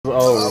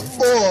Oh.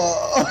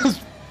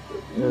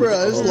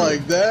 Bruh, it's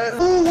like that.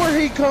 Ooh, where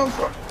he come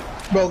from?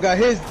 Bro, got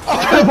his.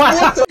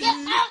 What the?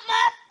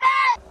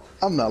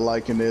 I'm not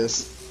liking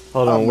this.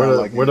 Hold on,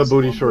 where the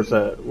booty shorts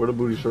at? Where the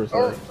booty shorts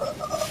at?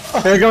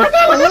 Here go.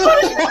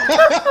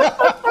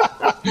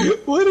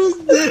 What is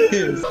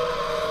this?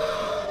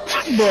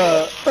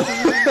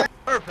 Bruh.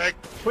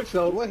 Perfect. Quick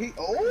though. What he?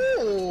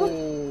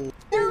 Oh.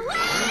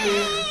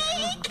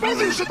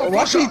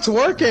 Why she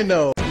twerking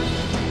though?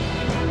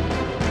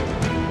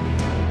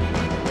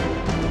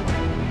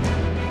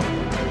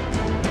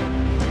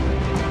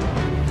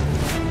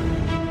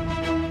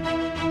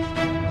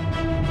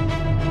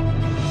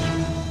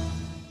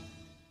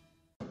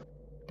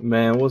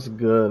 Man, what's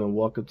good and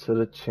welcome to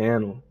the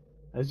channel.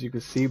 As you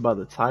can see by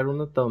the title and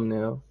the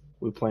thumbnail,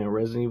 we're playing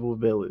Resident Evil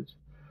Village.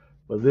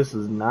 But this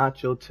is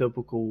not your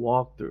typical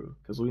walkthrough,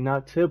 because we're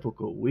not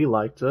typical. We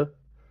like to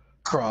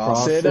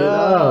cross it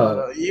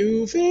up.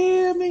 You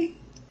feel me?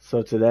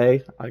 So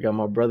today, I got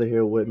my brother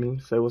here with me.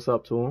 Say what's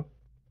up to him.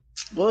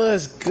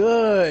 What's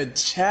good,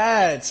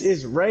 chats?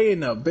 It's Ray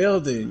in the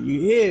building.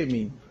 You hear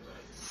me?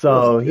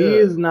 So he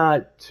is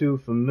not too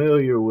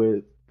familiar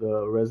with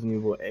the Resident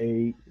Evil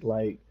 8.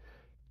 Like,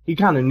 he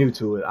kind of new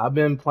to it. I've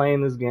been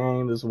playing this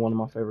game. This is one of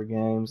my favorite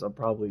games. This is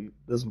probably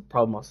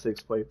my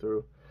 6th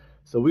playthrough.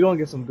 So we're going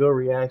to get some good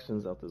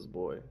reactions out this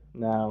boy.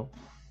 Now,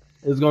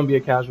 it's going to be a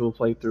casual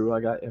playthrough.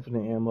 I got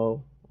infinite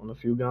ammo on a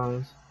few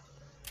guns.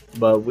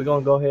 But we're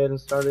going to go ahead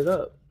and start it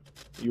up.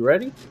 You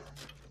ready?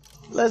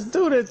 Let's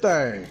do this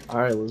thing. All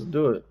right, let's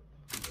do it.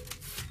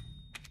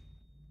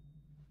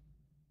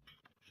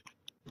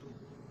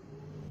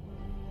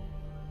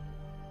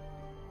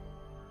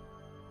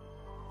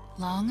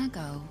 Long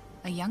ago,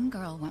 a young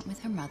girl went with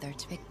her mother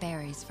to pick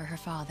berries for her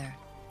father,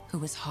 who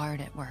was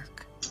hard at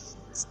work.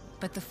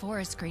 But the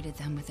forest greeted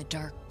them with a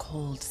dark,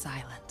 cold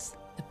silence,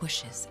 the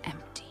bushes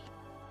empty.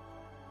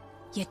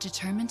 Yet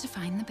determined to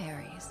find the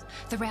berries,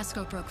 the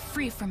rascal broke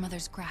free from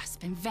Mother's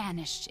grasp and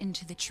vanished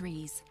into the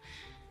trees.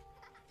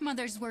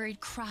 Mother's worried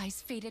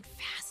cries faded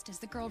fast as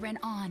the girl ran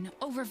on,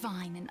 over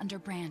vine and under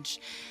branch,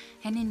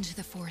 and into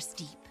the forest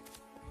deep.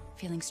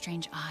 Feeling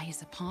strange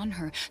eyes upon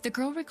her, the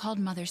girl recalled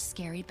Mother's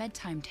scary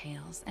bedtime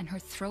tales, and her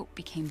throat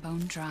became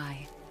bone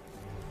dry.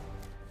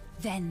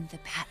 Then the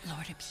Bat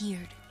Lord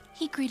appeared.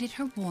 He greeted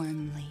her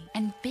warmly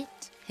and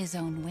bit his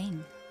own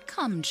wing.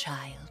 "Come,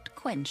 child,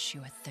 quench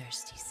your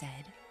thirst," he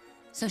said.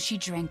 So she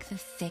drank the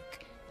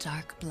thick,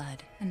 dark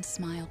blood and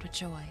smiled with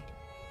joy.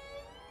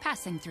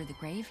 Passing through the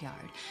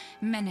graveyard,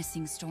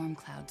 menacing storm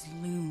clouds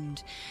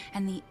loomed,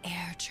 and the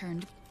air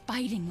turned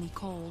bitingly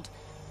cold.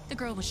 The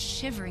girl was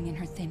shivering in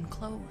her thin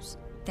clothes.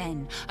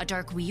 Then a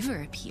dark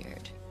weaver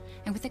appeared,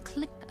 and with a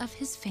click of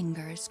his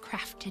fingers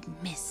crafted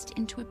mist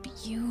into a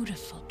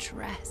beautiful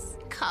dress.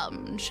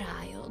 "Come,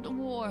 child,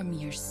 warm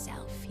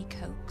yourself," he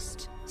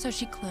coaxed. So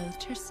she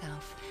clothed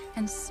herself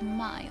and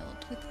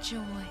smiled with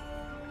joy.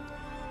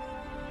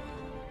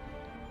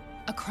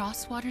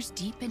 Across waters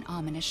deep and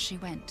ominous she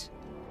went,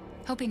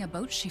 hoping a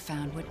boat she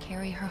found would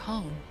carry her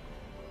home.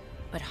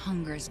 But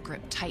hunger's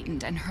grip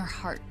tightened and her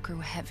heart grew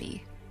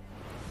heavy.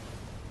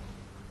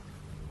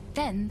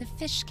 Then the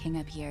Fish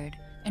King appeared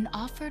and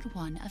offered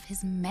one of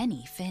his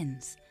many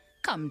fins.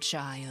 "Come,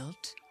 child,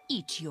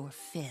 eat your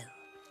fill."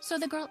 So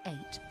the girl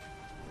ate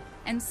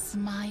and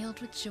smiled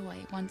with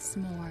joy once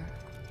more.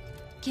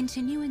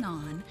 Continuing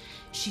on,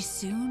 she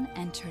soon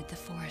entered the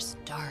forest's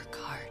dark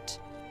heart.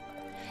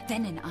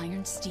 Then an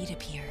iron steed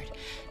appeared,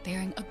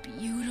 bearing a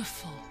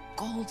beautiful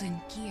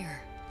golden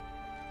gear.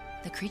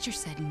 The creature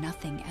said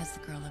nothing as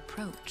the girl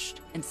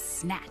approached and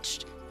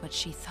snatched what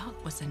she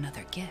thought was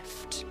another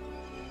gift.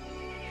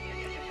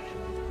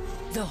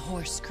 The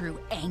horse grew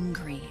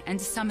angry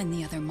and summoned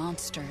the other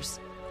monsters.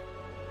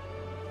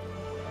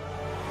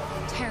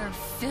 Terror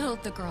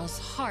filled the girl's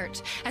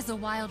heart as the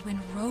wild wind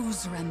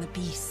rose around the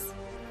beasts.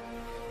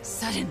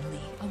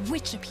 Suddenly, a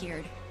witch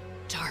appeared,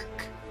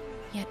 dark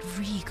yet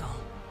regal.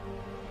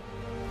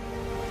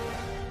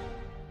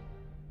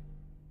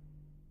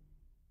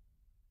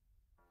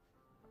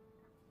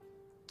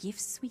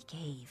 "Gifts we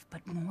gave,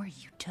 but more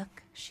you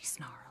took," she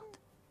snarled.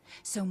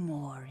 "So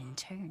more in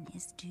turn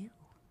is due."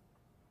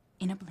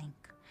 In a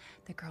blink,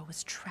 the girl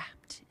was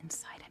trapped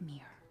inside a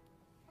mirror.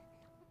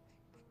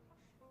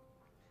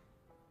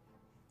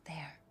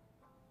 There.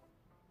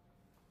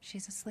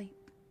 She's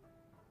asleep.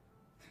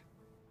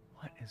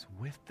 What is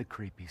with the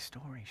creepy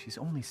story? She's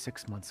only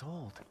 6 months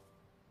old.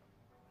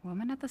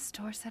 Woman at the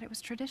store said it was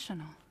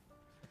traditional.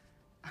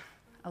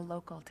 A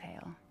local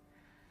tale.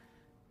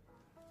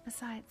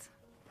 Besides,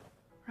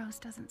 Rose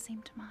doesn't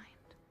seem to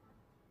mind.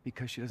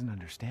 Because she doesn't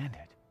understand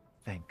it.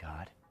 Thank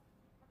God.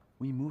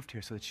 We moved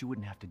here so that she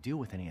wouldn't have to deal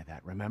with any of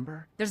that,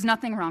 remember? There's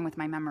nothing wrong with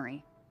my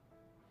memory.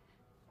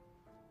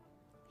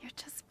 You're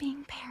just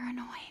being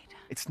paranoid.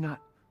 It's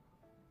not...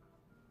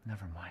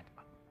 Never mind.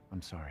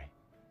 I'm sorry.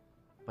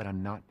 But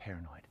I'm not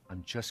paranoid.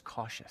 I'm just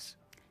cautious.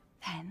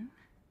 Then,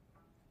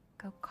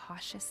 go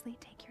cautiously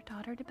take your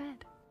daughter to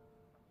bed.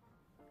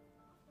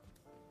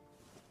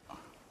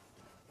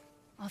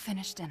 I'll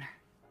finish dinner.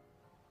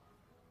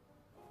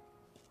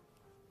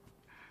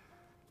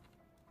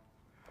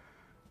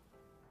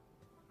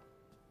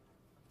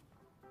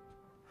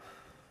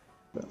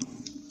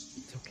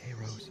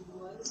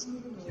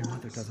 Your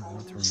mother doesn't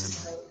want to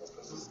remember.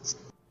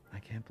 I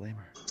can't blame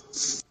her.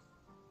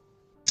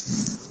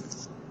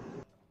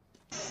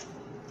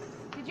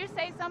 Did you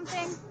say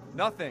something?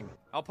 Nothing.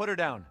 I'll put her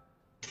down.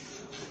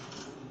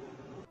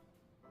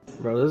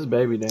 Bro, this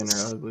baby down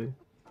there ugly.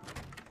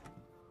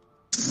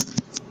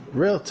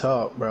 Real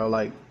talk, bro.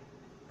 Like,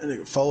 a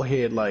nigga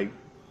forehead like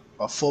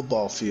a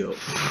football field.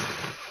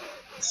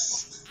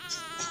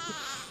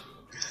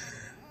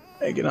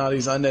 Making all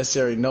these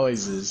unnecessary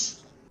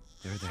noises.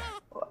 They're there.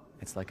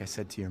 It's like I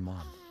said to your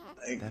mom.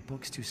 That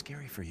book's too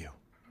scary for you.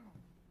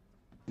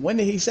 When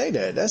did he say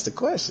that? That's the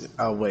question.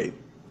 Oh, wait.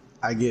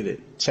 I get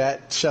it.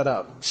 Chat, shut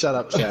up. Shut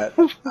up, chat.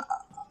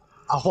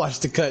 I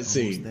watched the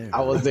cutscene.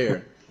 I was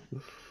there.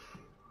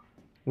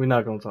 We're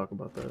not gonna talk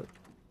about that.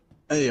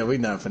 Yeah, we're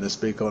not finna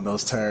speak on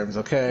those terms,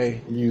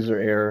 okay? User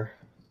error.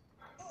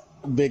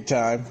 Big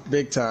time.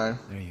 Big time.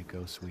 There you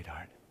go,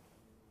 sweetheart.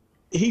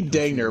 He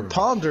dang near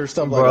palmed her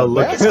stuff Bro,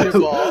 like a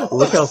basketball.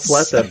 look how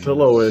flat that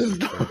pillow is.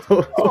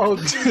 Oh,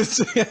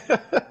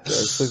 That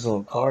sits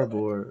on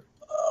cardboard.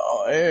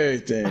 oh,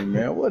 everything,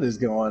 man. What is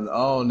going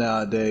on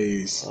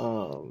nowadays?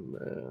 Oh,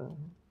 man.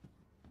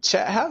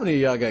 Chat, how many of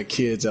y'all got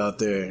kids out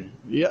there?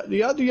 Yeah,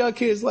 do y'all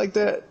kids like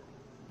that?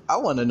 I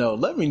want to know.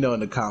 Let me know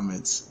in the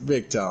comments.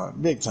 Big time.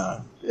 Big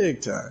time.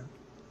 Big time.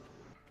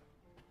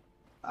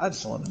 I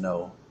just want to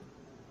know.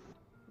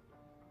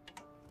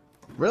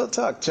 Real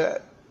talk,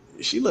 chat.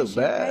 She look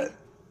bad. Okay?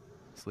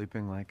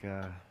 Sleeping like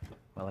a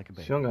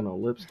baby. She don't got no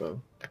lips,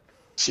 though.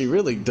 She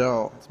really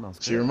don't. It smells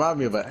She good. remind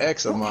me of an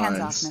ex of mine.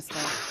 Hands off, mister.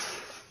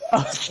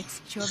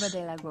 It's churba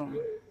de lagoon.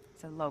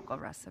 It's a local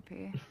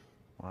recipe.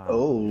 Wow.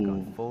 Oh. You've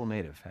gone full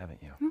native, haven't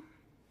you?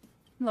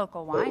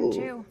 Local wine, Oh.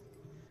 too.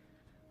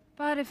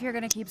 But if you're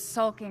gonna keep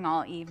sulking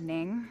all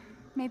evening,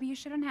 maybe you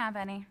shouldn't have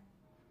any.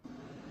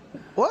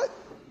 What?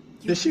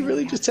 Did she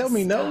really just tell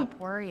me no? Stop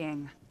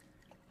worrying.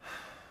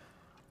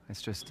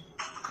 It's just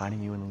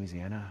finding you in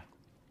Louisiana,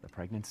 the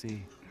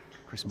pregnancy,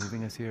 Chris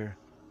moving us here,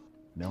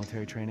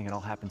 military training, it all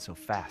happened so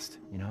fast,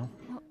 you know?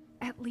 Well,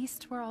 at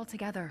least we're all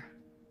together.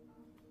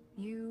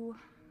 You,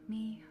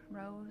 me,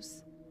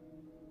 Rose.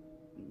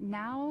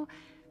 Now,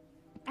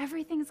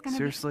 everything's gonna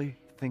Seriously?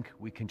 Think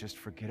we can just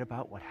forget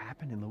about what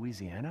happened in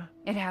Louisiana?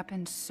 It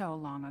happened so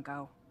long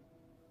ago.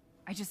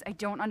 I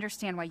don't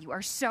understand why you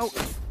are so...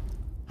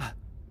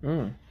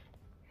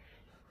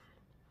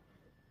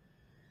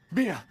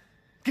 Mia!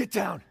 Get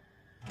down!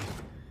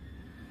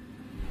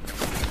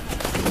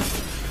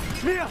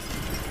 Mia!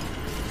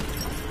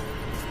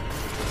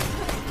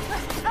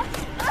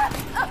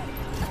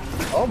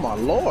 Oh my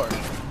lord!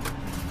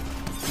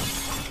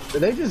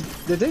 Did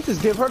they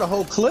just give her the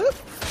whole clip?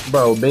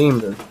 Bro,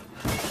 beamed her.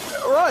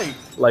 Right.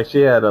 Like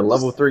she had a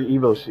level 3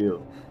 Evo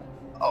shield.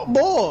 Oh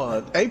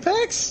boy,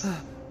 Apex?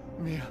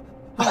 Mia.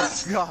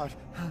 Oh God.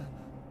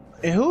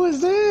 And who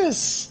is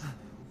this?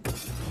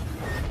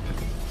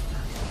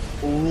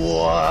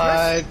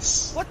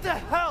 What? What the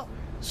hell?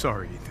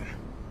 Sorry, Ethan.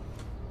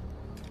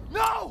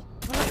 No!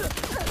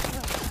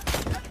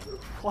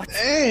 What?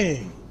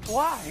 Dang.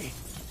 Why?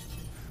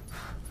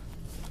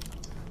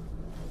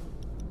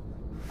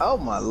 Oh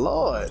my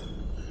lord.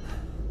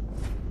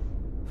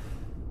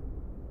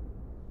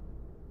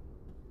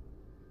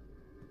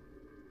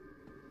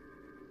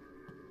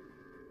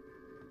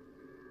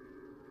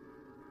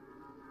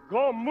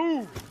 Go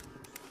move!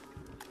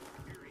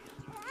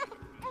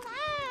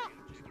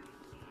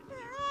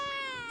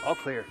 All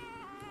clear.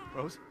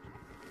 Rose?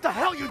 What the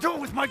hell are you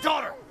doing with my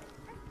daughter?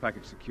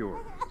 Package secure,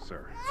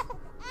 sir.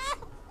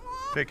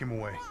 Take him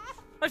away.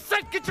 I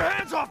said get your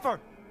hands off her!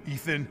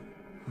 Ethan,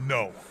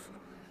 no.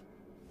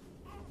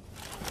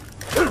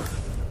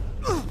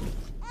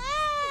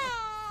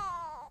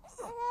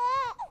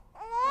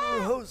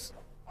 Rose.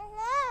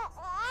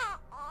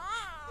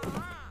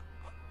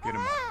 Get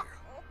him out of here.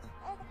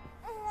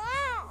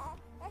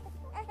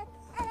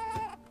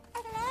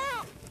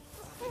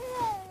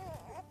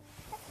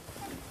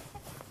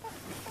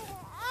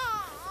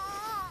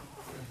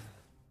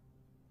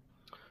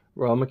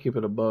 Bro, I'm gonna keep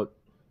it a buck.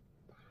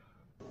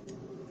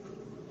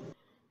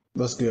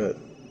 That's good.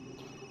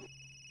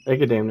 They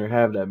could damn near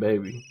have that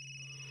baby.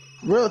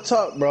 Real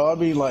talk, bro. I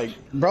mean, like,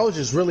 bro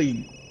just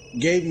really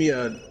gave me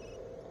a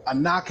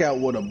knockout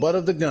with a butt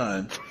of the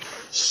gun.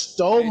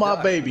 Stole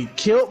my baby.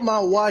 Killed my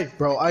wife,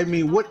 bro. I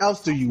mean, what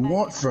else do you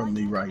want from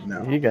me right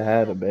now? He could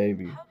have a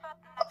baby.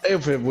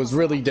 If it was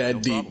really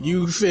that deep.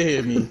 You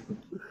feel me?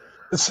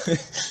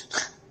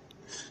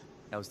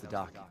 That was the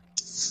doc.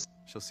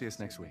 She'll see us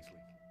next week.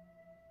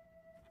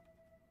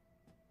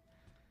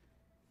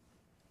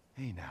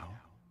 Hey now.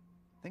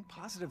 Think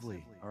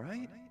positively, all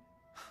right?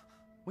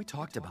 We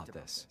talked about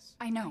this.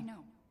 I know.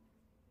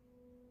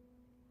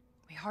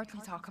 We hardly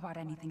talk about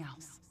anything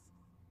else.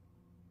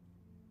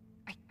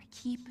 I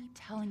keep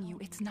telling you,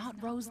 it's not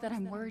Rose that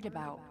I'm worried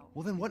about.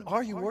 Well, then what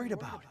are you worried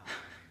about?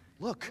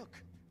 Look,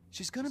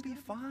 she's gonna be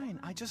fine.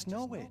 I just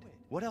know it.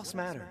 What else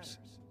matters?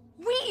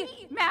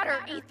 We matter,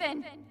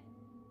 Ethan!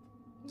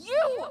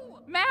 You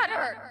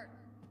matter!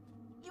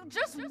 You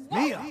just won't.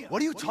 Mia,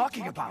 what are you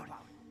talking about?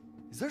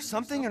 Is there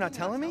something you're not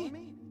telling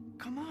me?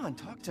 Come on,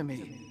 talk to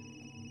me.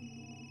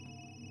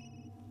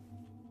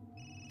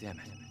 Damn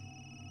it.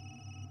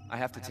 I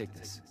have to take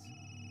this.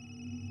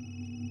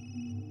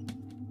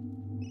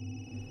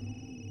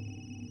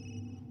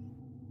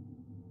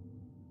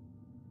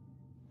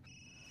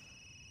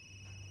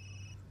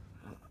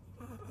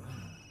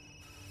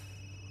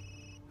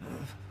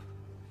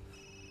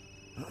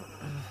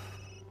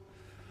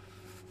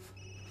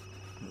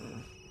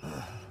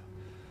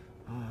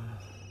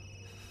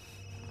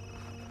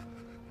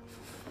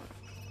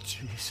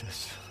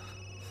 Jesus.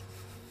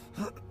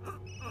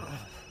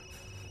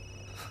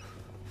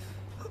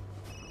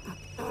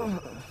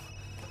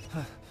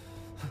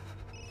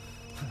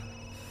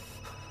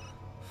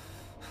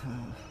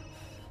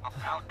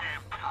 About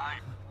damn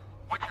time.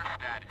 What's your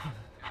status?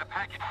 Is the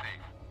package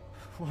safe?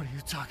 What are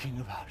you talking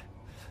about?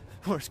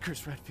 Where's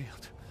Chris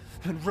Redfield?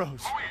 And Rose? Who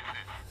is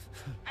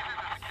this? This is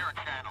a secure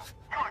channel.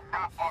 You are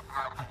not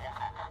authorized to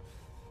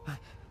walk.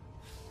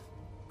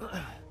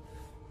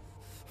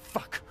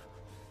 Fuck.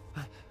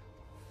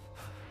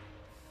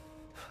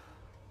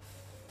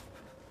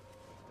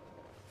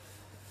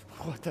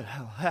 What the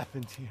hell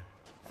happened here?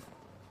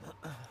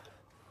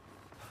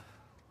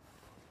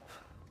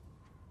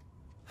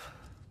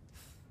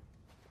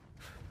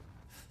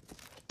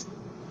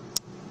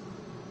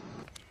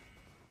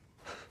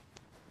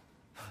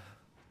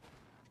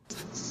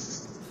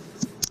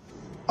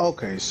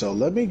 Okay, so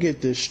let me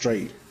get this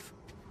straight.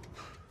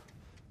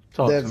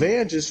 Talk That to me.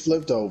 van just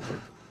flipped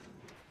over.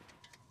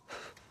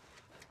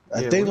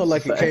 I Yeah, think what is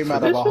like this, it came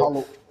out of a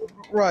expedition?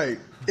 Right.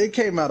 It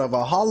came out of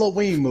a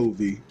Halloween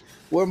movie.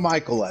 Where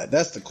Michael at?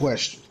 That's the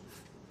question.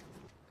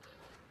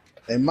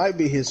 It might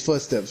be his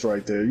footsteps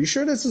right there. You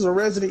sure this is a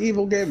Resident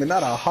Evil game and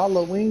not a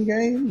Halloween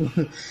game?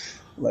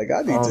 Like,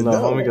 I need Oh to no,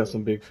 know. homie got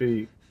some big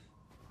feet.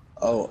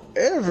 Oh,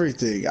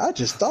 everything. I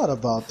just thought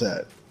about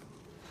that.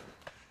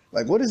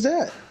 Like, what is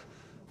that?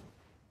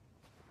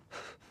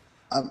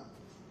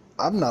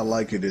 I'm not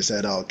liking this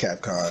at all,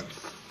 Capcom.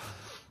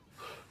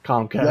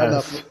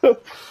 Comcast.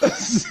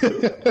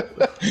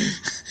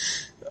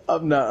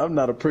 I'm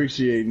not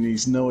appreciating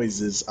these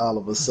noises all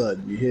of a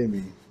sudden. You hear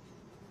me?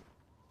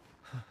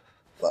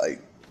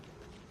 Like,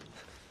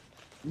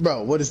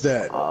 bro, what is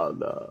that? Oh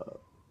no.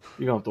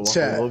 You're gonna have to walk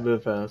Chat. a little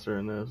bit faster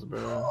in this,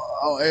 bro.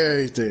 Oh,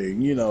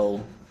 everything, you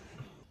know.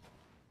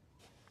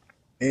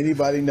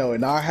 Anybody know?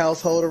 In our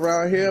household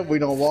around here, we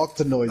don't walk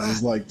to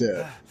noises like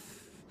that.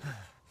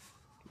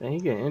 Man, he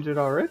getting injured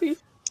already?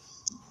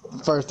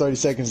 First 30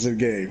 seconds of the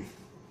game.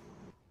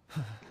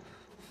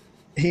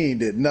 He ain't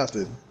did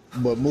nothing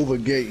but move a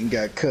gate and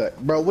got cut.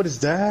 Bro, what is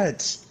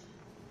that?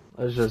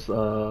 That's just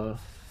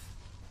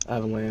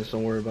avalanche,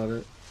 don't worry about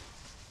it.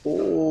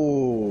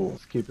 Oh,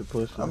 Let's keep it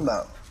pushing.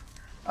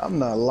 I'm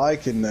not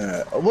liking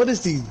that. What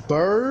is these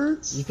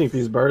birds? You think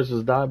these birds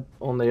just died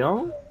on their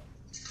own?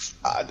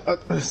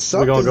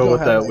 We're gonna go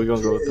with that. We're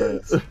gonna go with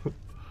that.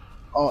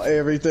 On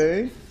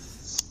everything.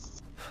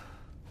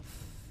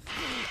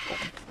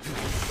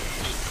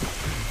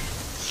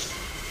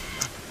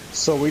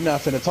 So we're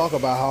not finna talk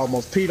about how I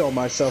almost peed on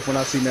myself when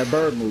I seen that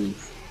bird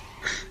move.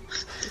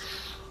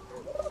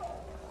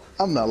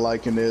 I'm not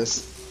liking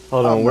this.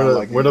 Hold on, I'm where not the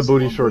liking where the this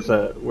booty one shorts bit.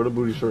 at? Where the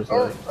booty shorts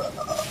at?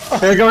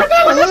 Here you go.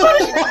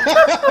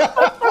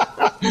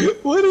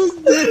 What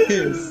is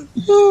this?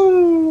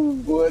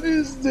 What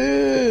is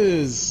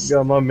this?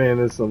 Got my man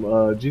in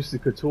some juicy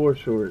couture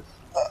shorts.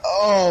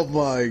 Oh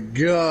my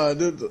god.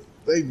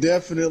 They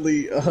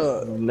definitely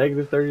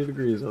Negative 30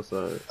 degrees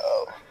outside.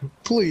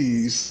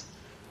 please.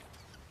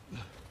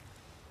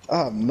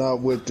 I'm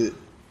not with it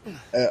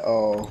at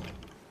all.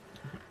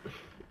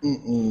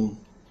 Mm-mm.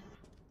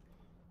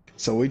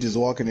 So we just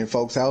walking in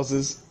folks'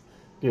 houses?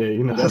 Yeah,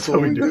 you know That's that's what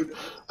what we we do. do?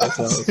 That's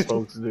how us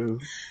folks do.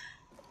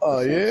 Oh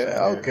yeah,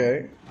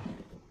 okay.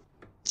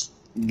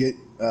 Get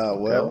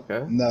well,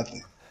 okay.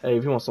 nothing. Hey,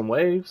 if you want some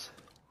waves,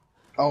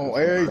 On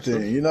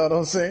everything, you know what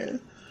I'm saying?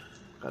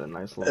 got a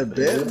nice A little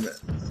bed. bed.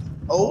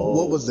 Oh,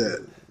 what was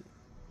that?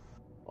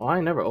 Oh, I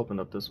ain't never opened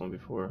up this one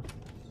before.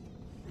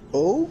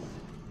 Oh,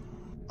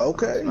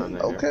 okay, not in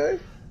there. okay.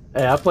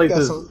 Hey, I played Got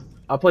this. some-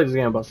 I played this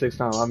game about 6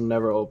 times. I've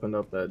never opened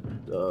up that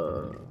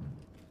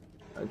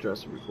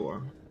dresser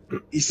before.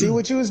 You see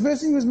what you was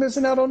missing? You was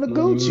missing out on the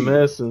Gucci,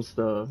 Missing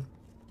stuff.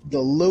 the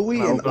Louis,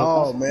 Can I and open up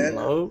oh this? man.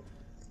 No.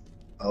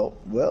 Oh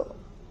well,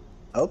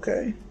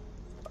 okay.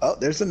 Oh,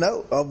 there's a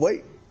note. Oh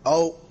wait.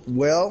 Oh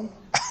well.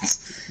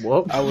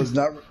 Whoop. I was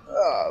not.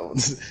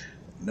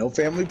 No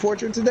family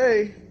portrait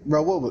today,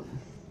 bro. What would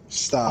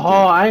stop? Oh,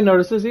 I ain't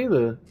noticed this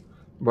either.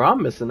 Bro,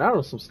 I'm missing out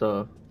on some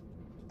stuff.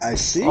 I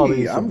see. All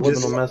these I'm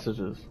subliminal just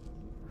messages.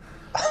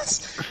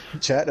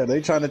 chat. Are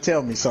they trying to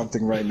tell me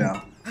something right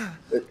now?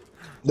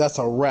 That's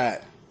a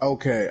rat.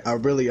 Okay, I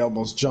really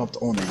almost jumped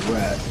on a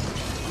rat.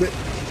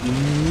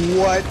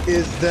 What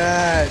is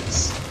that?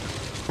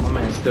 My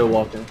man's still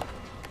walking.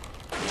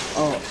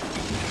 Oh,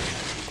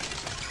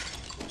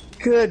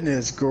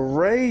 goodness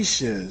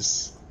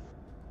gracious!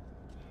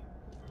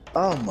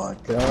 Oh my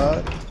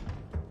god!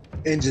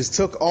 And just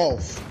took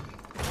off.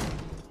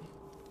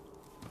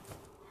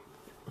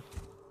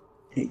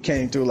 He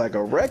came through like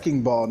a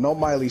wrecking ball. No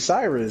Miley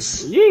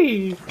Cyrus.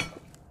 Yee.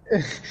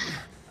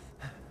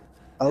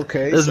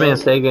 Okay. This man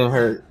stay getting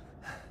hurt.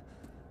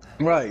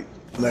 Right.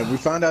 Like we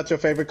found out your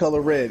favorite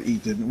color red,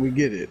 Ethan. We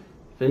get it.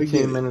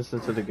 15 minutes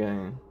into the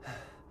game.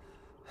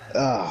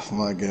 Oh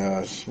my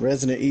gosh.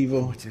 Resident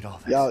Evil.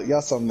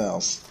 Y'all something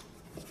else.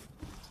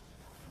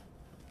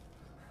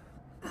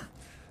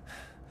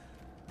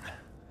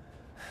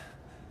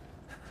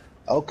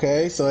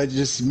 Okay, so it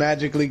just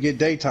magically get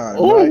daytime,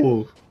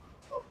 right?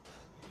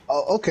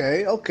 Oh,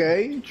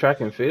 okay.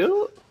 Track and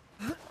field?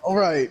 All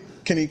right.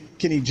 Can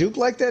he juke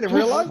like that in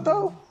real life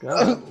though?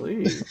 God,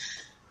 please.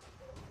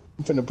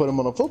 I'm finna put him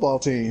on a football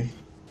team.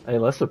 Hey,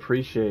 let's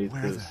appreciate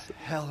Where this. the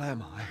hell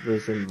am I?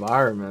 This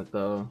environment,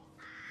 though.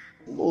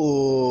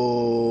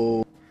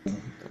 Ooh.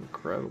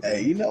 Incredible.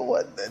 Hey, you know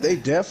what? They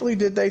definitely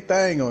did their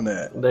thing on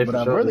that. But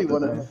I really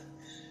want to.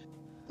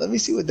 Let me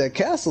see what that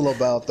castle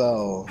about,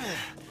 though.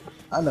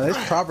 I know his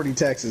property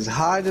tax is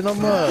high than a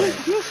mug.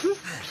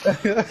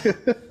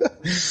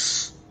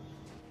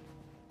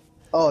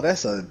 Oh,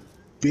 that's a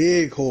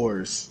big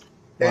horse.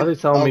 Why are they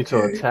telling me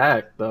to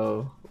attack,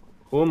 though?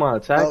 Who am I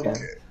attacking?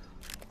 Okay.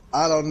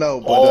 I don't know,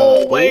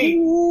 but wait!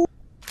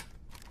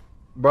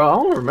 Bro, I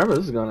don't remember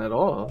this gun at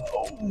all.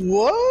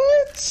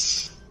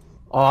 What?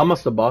 Oh, I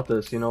must have bought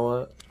this. You know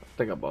what? I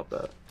think I bought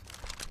that.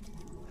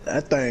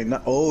 That thing.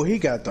 Oh, he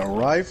got the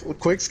rifle.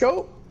 Quick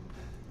scope?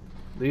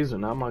 These are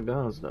not my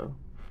guns, though.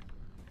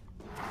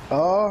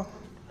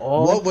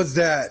 What was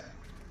that?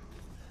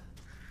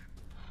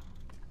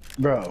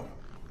 Bro,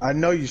 I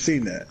know you've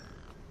seen that.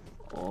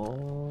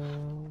 Oh.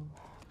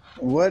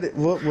 What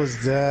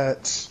was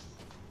that?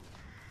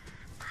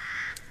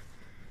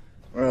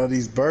 Well,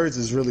 these birds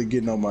is really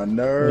getting on my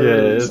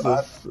nerves.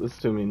 Yeah, it's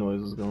too many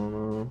noises going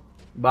on.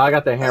 But I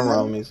got that hammer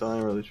on me, so I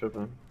ain't really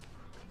tripping.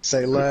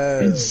 Say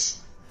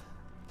less.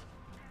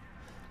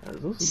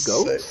 Is this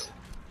goats?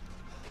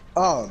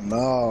 Oh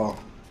no.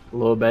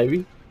 Little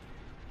baby?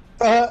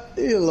 Yeah,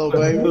 little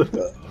baby.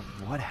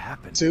 What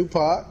happened?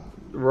 Tupac.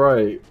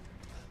 Right.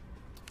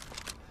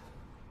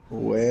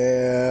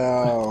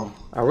 Well.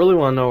 I really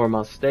want to know where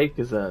my steak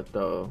is at,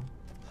 though.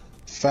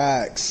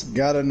 Facts.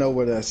 Gotta know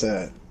where that's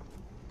at.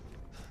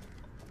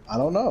 I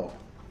don't know.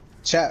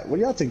 Chat, what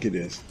do y'all think it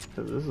is?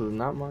 Because this is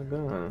not my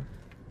gun.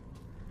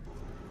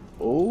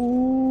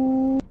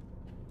 Oh.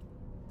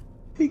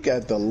 He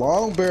got the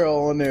long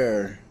barrel on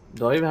there.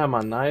 Do I even have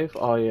my knife?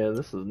 Oh, yeah,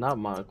 this is not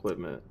my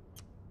equipment.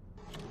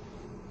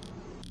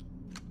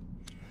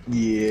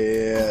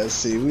 Yeah,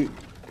 see,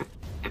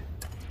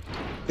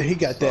 he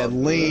got that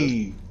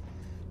lean.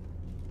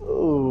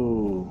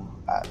 Ooh,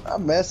 I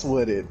mess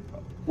with it.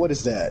 What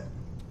is that?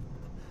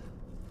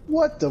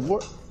 What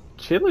the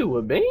Chili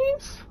with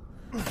beans?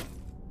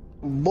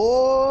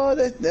 Boy,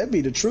 that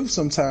be the truth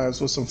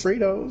sometimes with some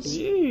Fritos.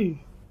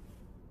 Yee.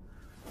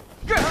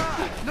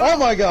 Oh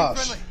my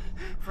gosh.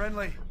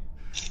 Friendly.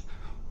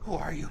 Who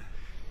are you?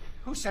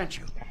 Who sent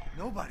you?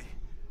 Nobody.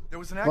 There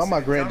was an Why accident.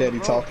 my granddaddy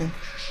talking?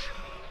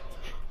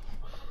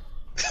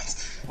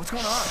 What's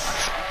going on?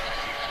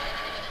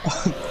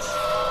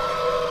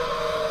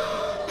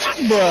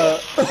 Bruh.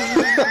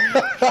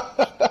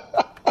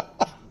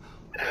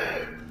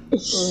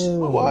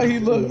 Why he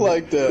look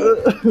like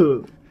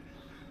that?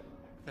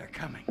 They're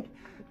coming.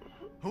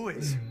 Who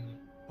is?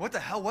 What the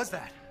hell was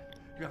that?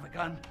 You have a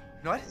gun?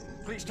 What?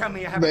 Please tell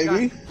me you have a gun.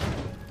 Maybe.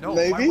 No,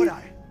 Maybe. why would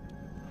I?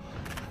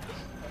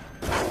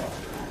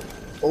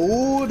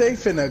 Oh, they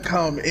finna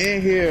come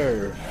in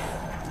here.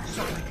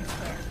 Something is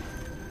there.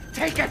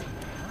 Take it!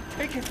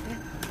 Take it!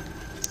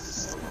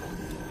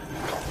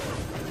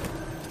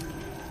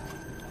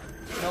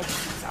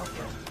 Nobody's out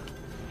there.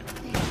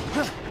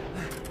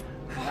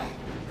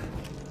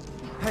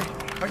 Hey,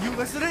 are you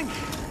listening?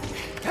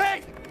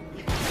 Hey!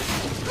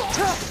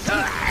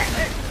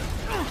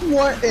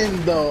 What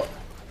in the...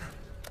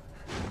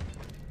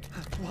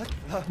 What?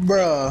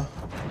 Bruh.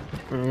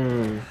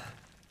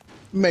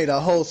 Made a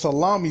whole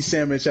salami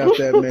sandwich out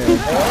that man.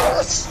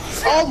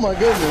 Oh my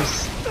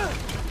goodness.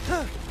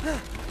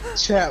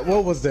 Chat,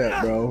 what was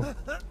that, bro?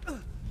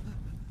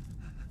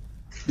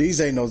 These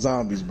ain't no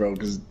zombies, bro,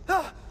 cause...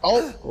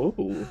 Oh!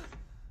 Ooh.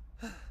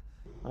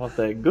 Off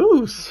that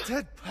goose.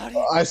 Dead body?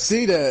 I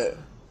see that.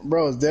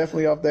 Bro, it's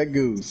definitely off that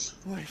goose.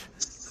 Wait,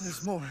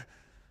 there's more.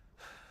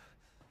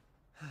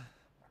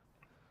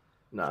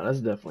 Nah, that's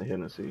definitely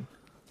Hennessy.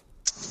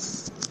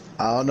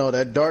 I don't know,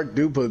 that dark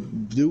do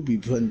be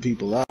putting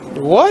people out.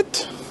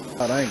 What?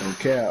 I ain't gonna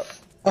cap.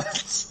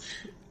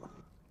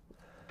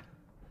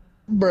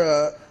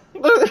 Bruh.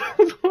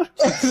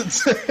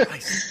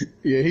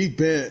 Yeah, he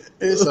bent.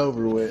 It's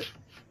over with.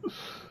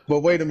 But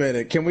wait a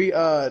minute. Can we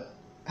have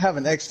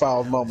an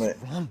X-Files moment?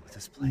 What's wrong with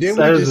this place? Didn't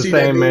That we is just the see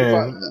same that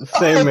man.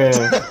 Same man.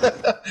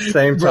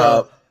 Same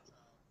top.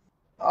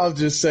 I'll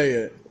just say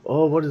it.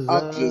 Oh, what is that?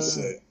 I'll just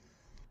say it.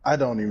 I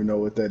don't even know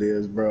what that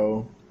is,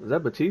 bro. Is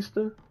that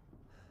Batista?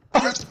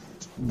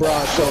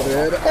 Broad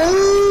shoulder head.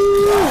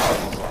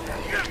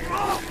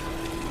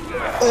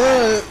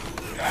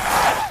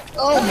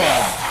 Oh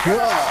my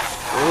god.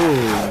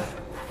 Ooh.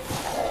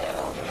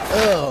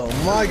 Oh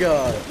my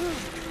god.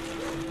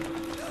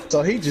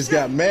 So he just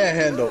got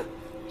manhandled.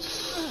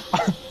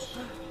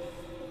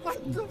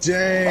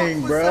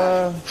 Dang,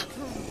 bruh.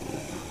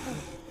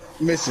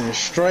 Missing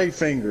straight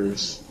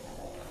fingers.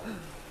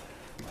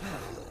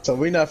 So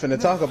we not finna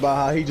talk about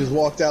how he just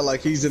walked out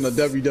like he's in a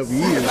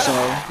WWE or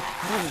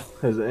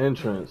something. His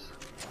entrance.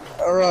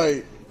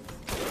 Alright.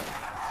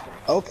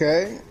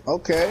 Okay,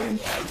 okay.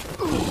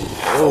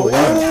 Oh,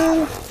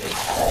 yeah.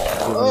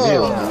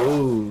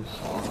 Oh.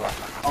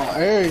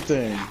 On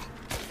everything.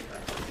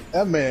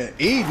 That man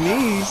eating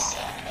these.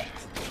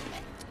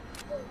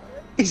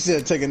 He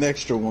said take an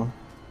extra one.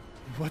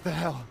 What the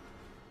hell?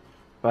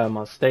 If I had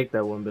my steak,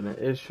 that wouldn't have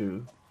been an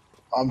issue.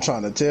 I'm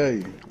trying to tell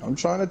you. I'm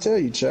trying to tell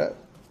you, chat.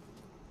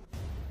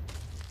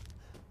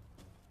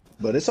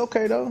 But it's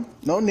okay though.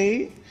 No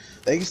need.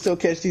 They can still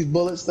catch these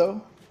bullets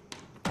though.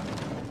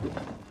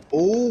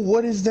 Oh,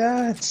 what is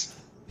that?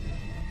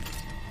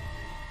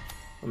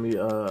 Let me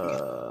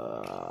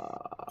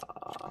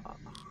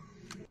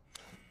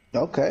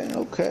Okay,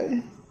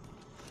 okay.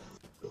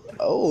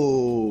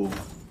 Oh.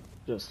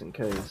 just in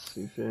case,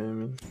 you feel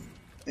me?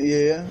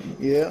 Yeah,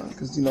 yeah.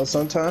 Cause you know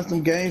sometimes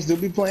them games do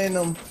be playing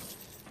them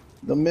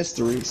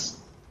mysteries.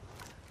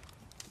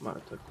 Might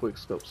have to quick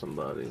scope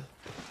somebody.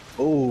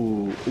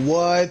 Oh,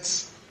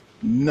 what?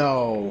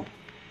 No.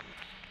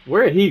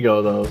 Where'd he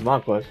go though? Is my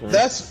question.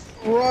 That's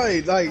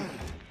right. Like,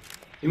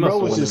 He must bro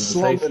have was went just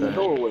in the slumped safe in the then.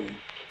 doorway.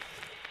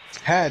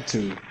 Had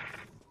to.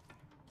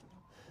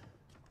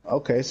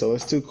 Okay, so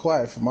it's too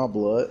quiet for my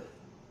blood.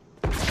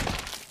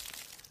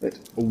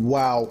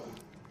 Wow.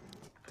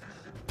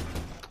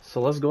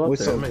 So let's go up Wait,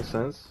 there. so- That makes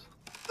sense.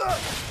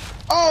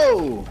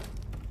 Oh!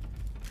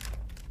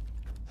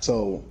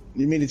 So,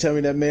 you mean to tell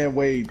me that man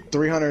weighed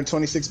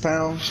 326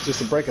 pounds just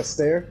to break a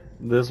stair?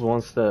 This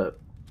one step.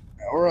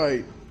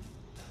 Alright.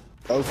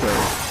 Okay.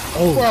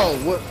 Oh,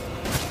 Bro, what?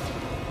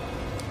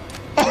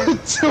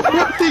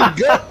 Where'd he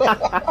go?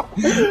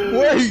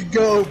 Where'd he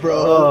go, bro?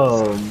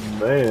 oh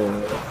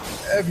man.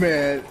 That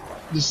man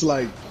just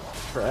like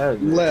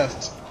Tragic.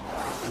 left.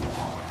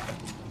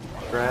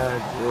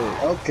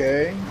 Tragic.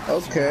 Okay,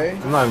 okay.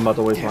 I'm not even about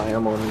to waste my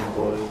ammo on these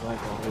boys. I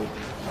ain't gonna waste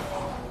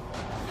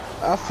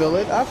it. I feel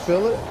it, I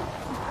feel it.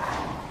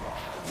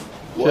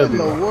 What Should in be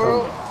the my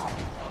world?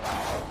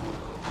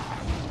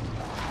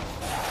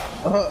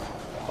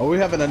 Are we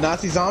having a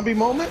Nazi zombie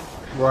moment?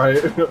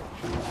 Right.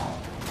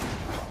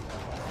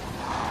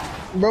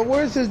 Bro,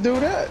 where's this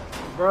dude at?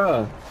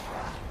 Bruh.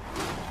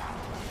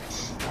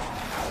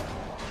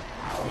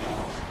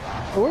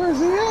 Where is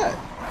he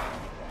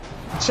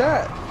at?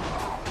 Chat.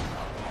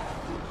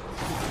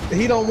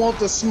 He don't want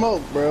the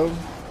smoke, bro.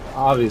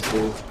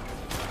 Obviously.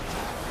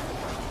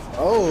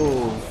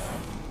 Oh.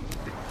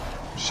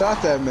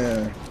 Shot that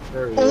man.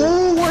 There he is.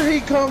 Oh, where'd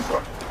he come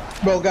from?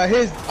 Bro, got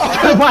his.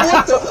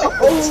 What the?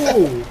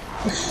 Oh!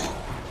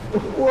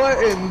 What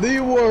in the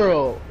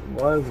world?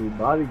 Why is he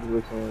body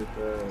glitching like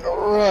that?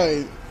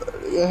 Right.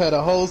 I had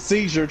a whole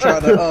seizure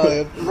trying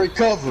to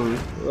recover.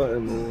 What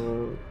in the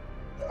world?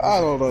 I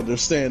don't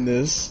understand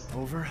this.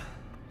 Over?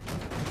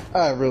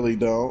 I really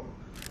don't.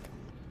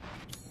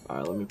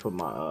 Alright, let me put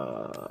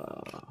my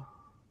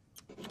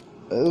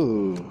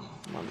Ooh.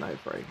 my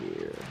knife right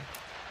here.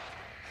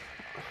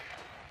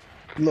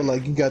 Look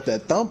like you got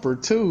that thumper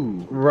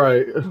too.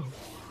 Right.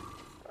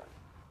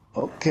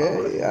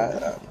 Okay.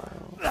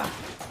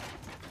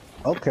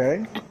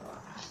 Okay.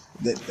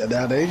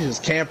 Now they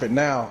just camping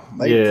now.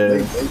 Yeah. They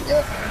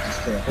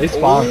just camping. They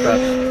spawn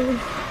Ooh.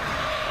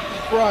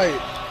 Right.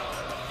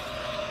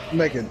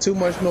 Making too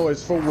much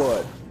noise for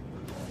what?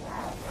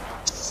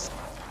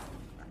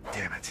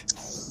 Damn it.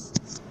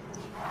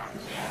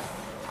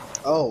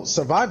 Oh,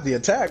 survived the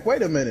attack.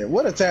 Wait a minute.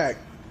 What attack?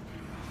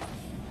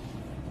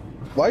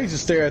 Why you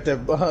just stare at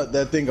that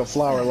that thing of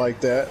flour like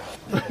that?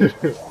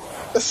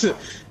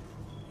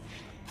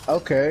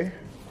 Okay.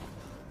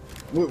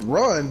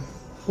 Run?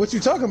 What you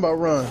talking about,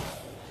 run?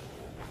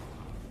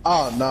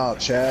 Oh, no,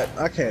 chat.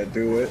 I can't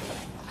do it.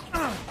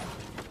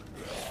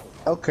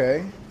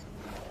 Okay.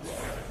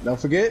 Don't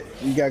forget,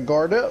 you got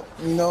guard up.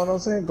 You know what I'm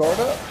saying? Guard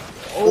up.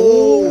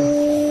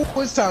 Oh,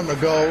 it's time to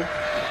go.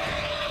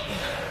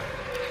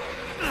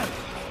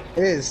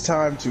 It's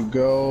time to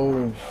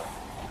go.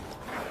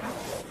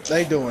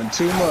 They doing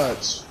too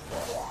much.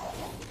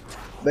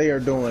 They are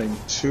doing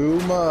too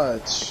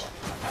much.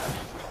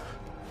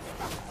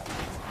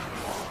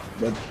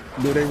 But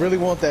do they really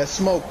want that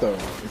smoke though?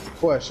 Is the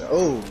question.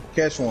 Oh,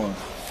 catch one.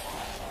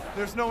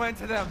 There's no end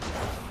to them.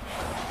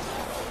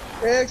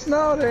 X,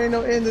 no, there ain't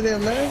no end to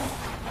them, man.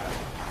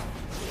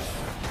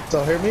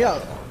 So hear me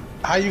out.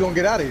 How you gonna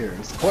get out of here?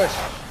 It's the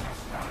question.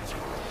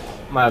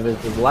 Might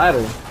have his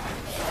ladder.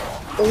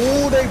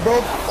 Oh, they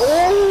broke.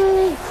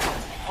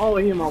 Oh, Oh,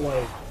 he in my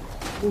way.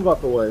 Move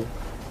out the way.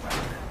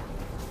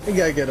 you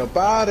gotta get up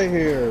out of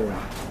here.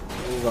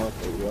 Move out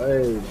the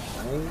way,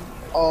 man.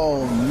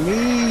 Oh,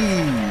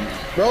 me.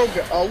 Bro,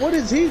 what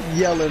is he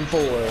yelling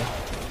for?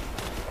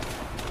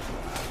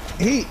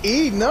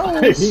 He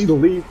knows. He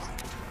leaped.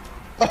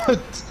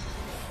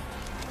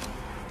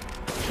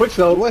 Quick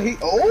though. What he?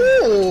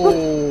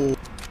 Oh.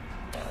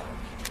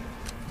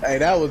 Hey,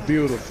 that was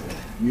beautiful.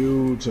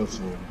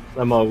 Beautiful.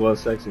 That mug was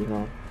sexy,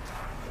 huh?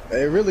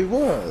 It really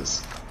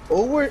was.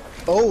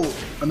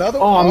 Another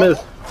Oh, I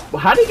missed. But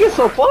how did he get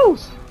so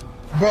close?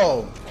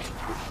 Bro,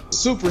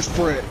 super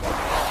sprint.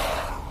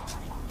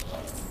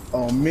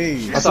 On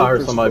me. I thought I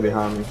heard somebody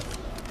behind me.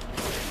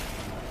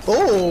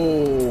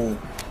 Oh.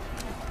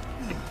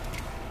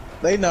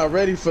 They not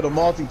ready for the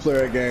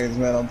multiplayer games,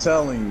 man. I'm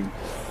telling you.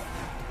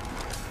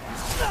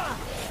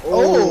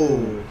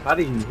 Oh. How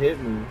did he hit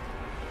me?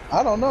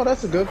 I don't know.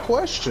 That's a good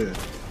question.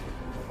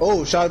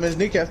 Oh, shot him in his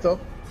kneecap, though.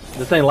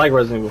 This ain't like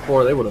Resident Evil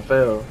 4. They would have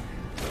failed.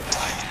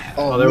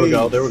 Oh, there we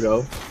go. There we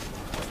go.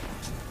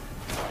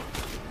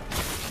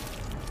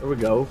 There we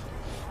go.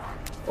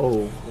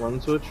 Oh, run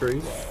into a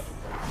tree.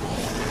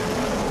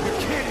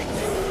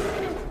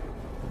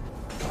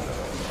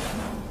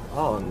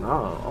 Oh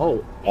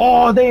no!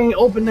 Oh! They ain't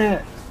open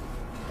that.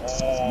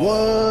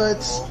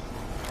 What?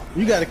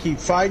 You gotta keep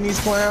fighting these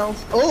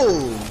clowns. Oh,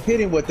 hit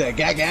him with that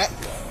gat.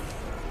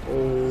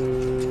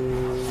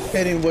 Oh!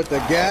 Hit him with the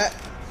gat.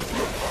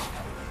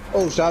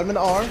 Oh, shot him in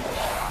the arm.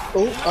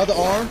 Oh, other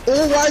arm.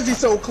 Oh, why is he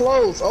so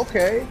close?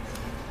 Okay.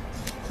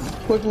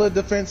 Quick little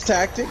defense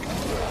tactic.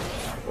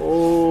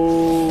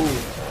 Oh!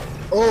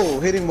 Oh,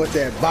 hit him with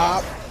that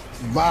bop,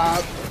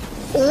 bop.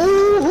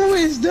 Oh, who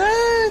is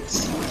that?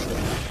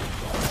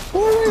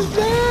 Who is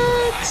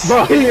that?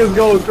 Bro, he is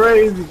going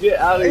crazy. Get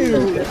out of here.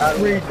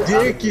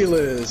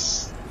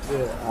 Ridiculous.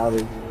 Get out of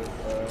here,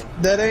 bro.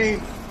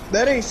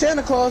 That ain't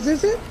Santa Claus,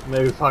 is it?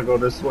 Maybe if I go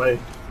this way,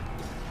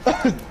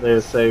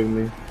 they'll save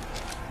me.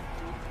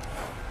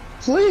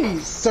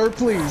 Please, sir,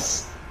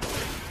 please.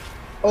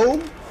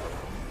 Oh.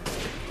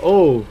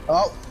 Oh.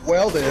 Oh,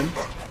 well then.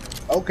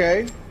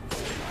 Okay.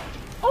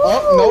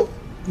 Oh,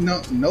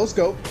 nope. No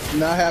scope.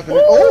 Not happening.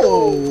 Ooh.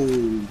 Oh.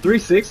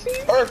 360?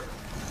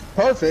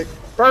 Perfect.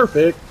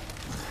 Perfect.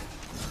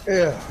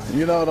 Yeah,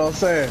 you know what I'm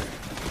saying.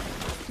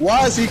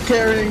 Why is he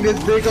carrying this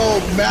big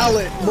old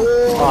mallet,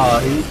 boy?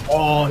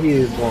 He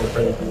is going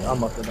crazy. I'm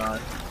about to die.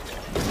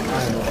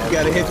 You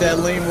gotta hit that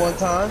lean one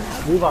time.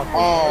 Move out.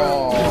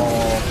 Oh.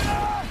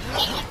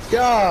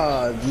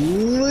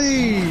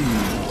 Godly.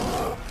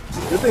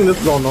 Good thing this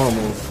is on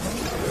normal.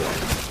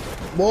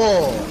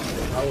 Boy.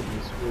 I would be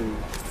screwed.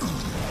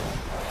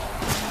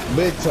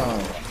 Big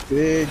time.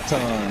 Big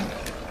time.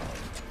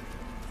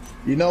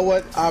 You know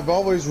what? I've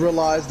always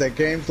realized that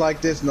games like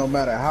this, no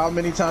matter how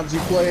many times you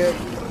play it,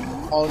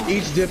 on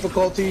each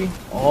difficulty,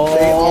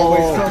 they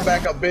always come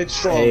back a bit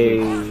stronger.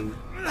 Hey.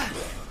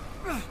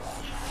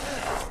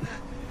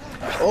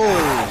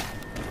 Oh,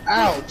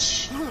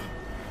 ouch.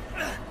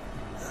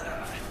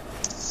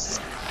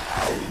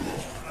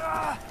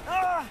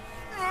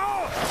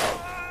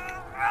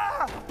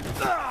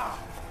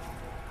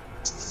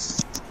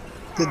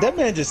 Did that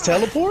man just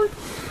teleport?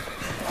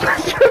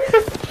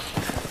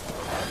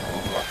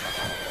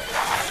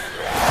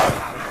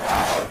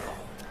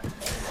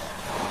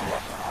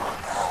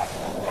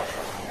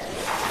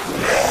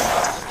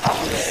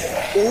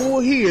 Oh,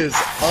 he is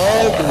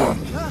ugly.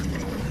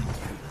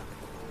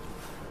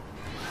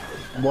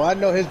 Boy, I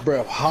know his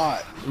breath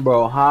hot.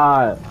 Bro,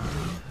 hot.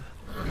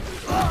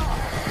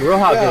 Real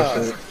hot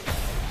this shit.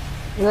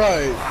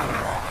 Right.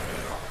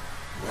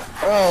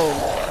 Oh,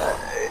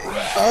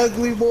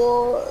 ugly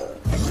boy.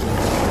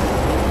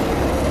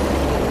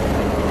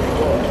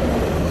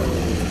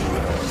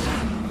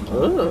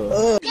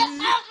 Get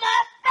out my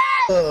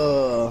face!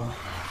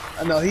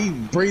 I know he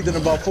breathing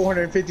about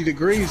 450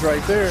 degrees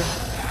right there.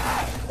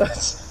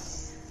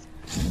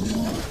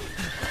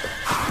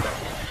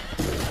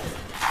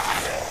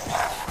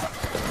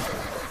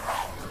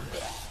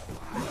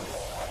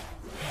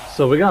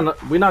 So we're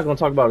not gonna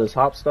talk about his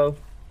hop stuff.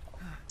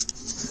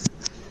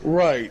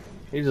 Right.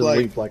 He just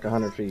leaped like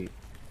 100 feet.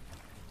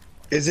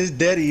 Is this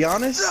Daddy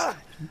Giannis?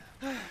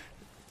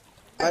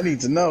 I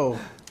need to know.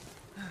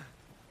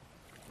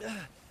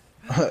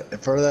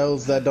 For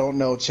those that don't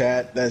know,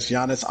 chat, that's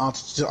Giannis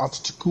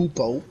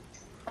Antetokounmpo.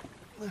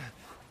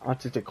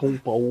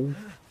 Antetokounmpo.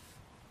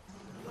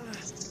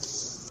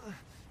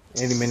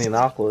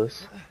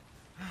 Minneapolis.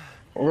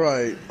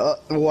 Right.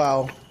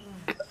 Wow.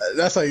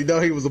 That's how you know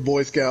he was a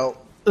Boy Scout.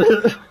 I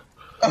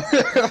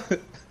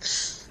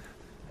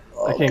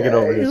can't get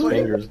over his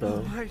fingers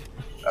though.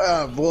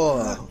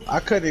 Boy, I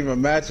couldn't even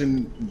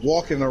imagine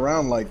walking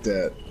around like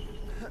that.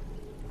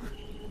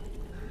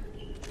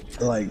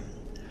 Like,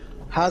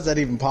 how's that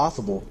even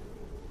possible?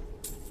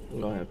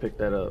 I'm going to pick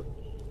that up.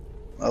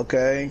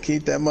 Okay,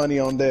 keep that money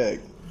on deck.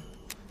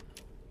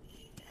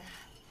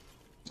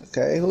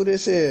 Okay, who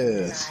this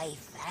is? In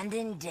life and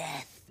in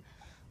death,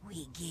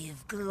 we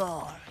give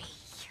glory.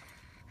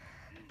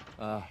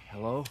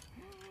 Hello?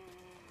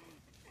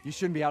 You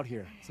shouldn't be out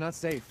here. It's not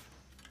safe.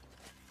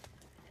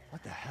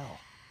 What the hell?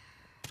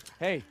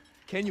 Hey,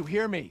 can you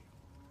hear me?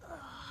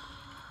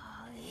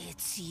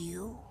 It's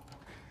you,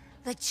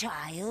 the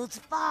child's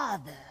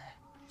father.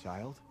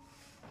 Child?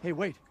 Hey,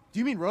 wait. Do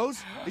you mean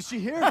Rose? Is she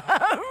here?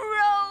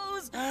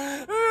 Rose!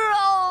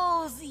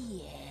 Rose,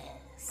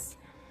 yes.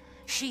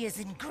 She is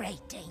in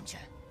great danger.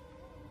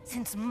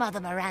 Since Mother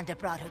Miranda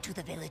brought her to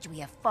the village, we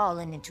have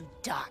fallen into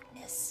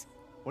darkness.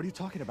 What are you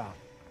talking about?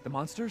 The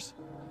monsters?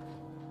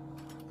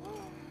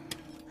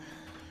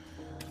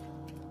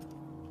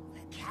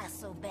 The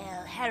castle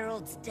bell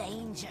heralds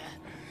danger.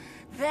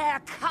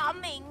 They're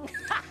coming!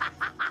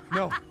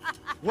 No.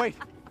 Wait.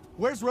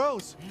 Where's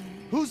Rose?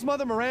 Who's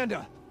Mother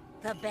Miranda?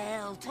 The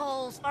bell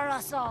tolls for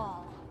us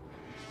all.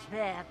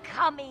 They're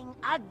coming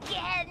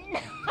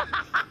again!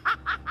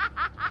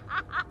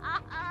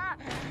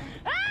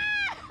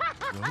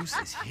 Rose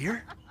is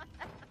here?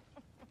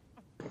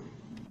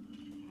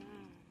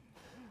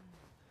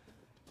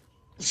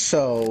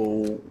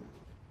 So,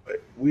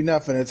 we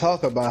not finna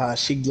talk about how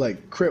she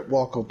like crip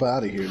walk up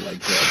out of here like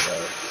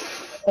that,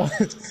 bro.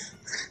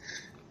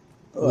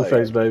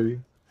 Blueface, baby.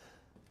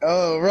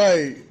 Oh,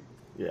 right.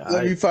 Yeah.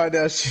 Let me find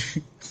out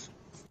she...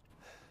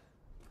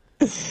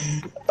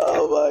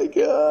 Oh my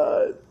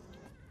god.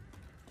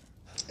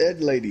 That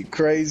lady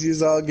crazy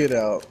as all get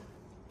out.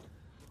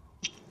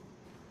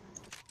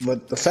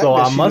 But the fact So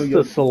that I she must knew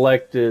have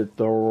selected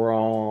the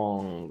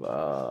wrong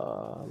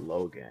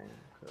low game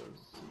because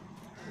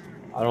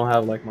I don't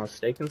have like my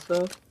stake and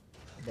stuff.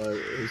 But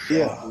it's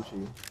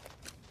Gucci.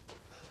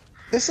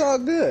 It's all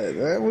good,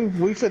 man.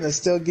 We finna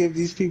still give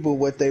these people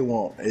what they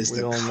want. It's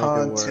the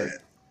content.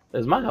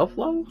 Is my health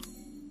low?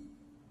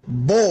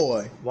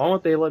 Boy. Why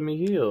won't they let me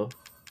heal?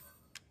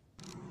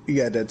 You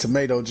got that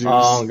tomato juice. Oh,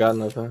 I don't got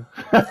nothing.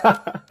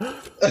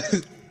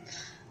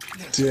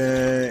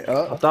 Dang.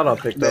 Oh, I thought I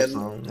picked up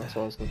some. That's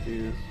why I was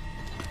confused.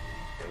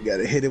 You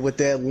gotta hit it with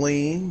that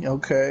lean.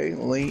 Okay,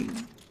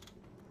 lean.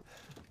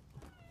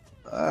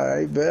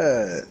 Alright,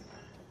 bet.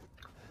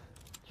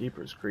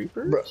 Jeepers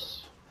Creepers? Bro.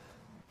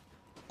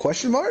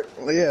 Question mark?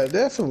 Yeah,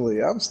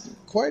 definitely. I'm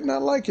quite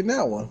not liking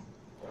that one.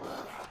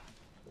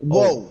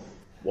 Whoa.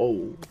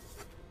 Whoa.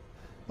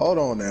 Hold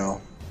on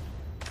now.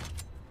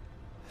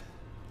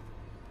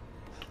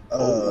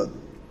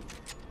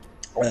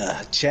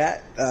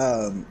 Chat.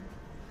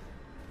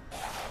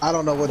 I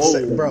don't know what to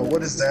say, bro.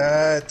 What is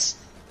that?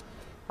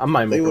 I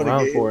might make a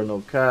run for it,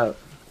 no cap.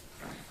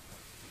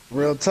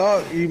 Real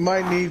talk, you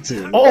might need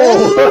to.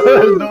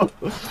 Oh no,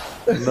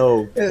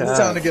 no. It's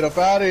time to get up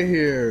out of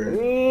here.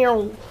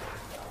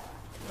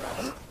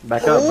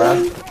 Back up,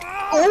 bro.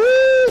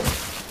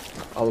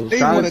 I was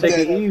trying to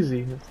take it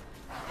easy.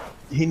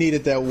 He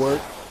needed that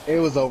work. It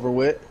was over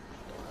with.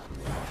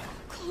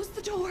 Close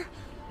the door,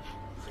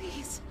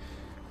 please.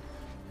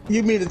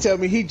 You mean to tell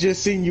me he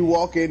just seen you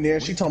walk in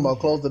there? She talking about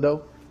close the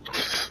door?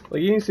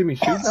 Like you didn't see me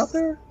shooting out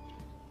there?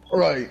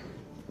 Right.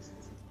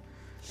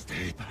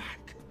 Stay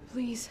back.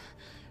 Please,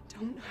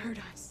 don't hurt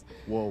us.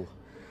 Whoa.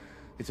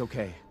 It's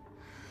okay.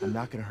 I'm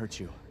not gonna hurt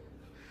you.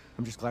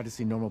 I'm just glad to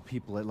see normal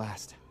people at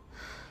last.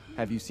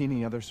 Have you seen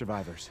any other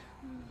survivors?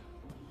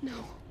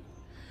 No.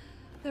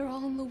 They're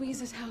all in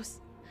Louise's house.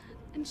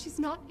 And she's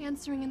not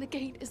answering and the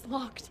gate is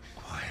locked.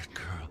 Quiet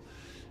girl.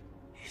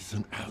 He's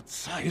an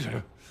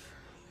outsider.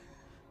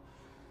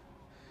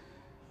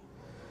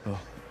 Oh.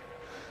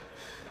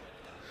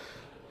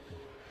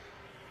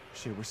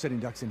 Shit, we're sitting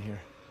ducks in here.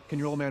 Can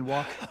your old man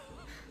walk?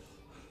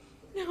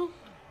 No.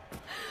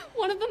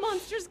 One of the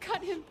monsters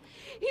cut him.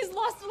 He's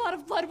lost a lot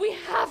of blood. We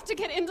have to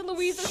get into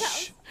Louise's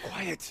house.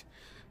 Quiet.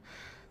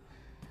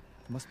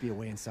 There must be a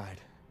way inside.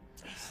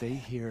 Stay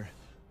here.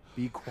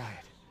 Be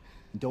quiet.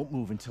 And don't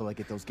move until I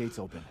get those gates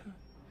open.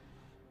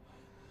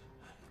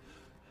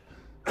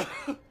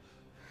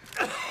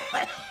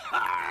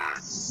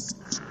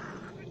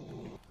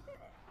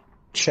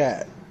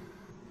 Chat.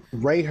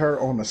 Rate her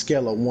on a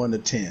scale of 1 to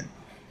 10.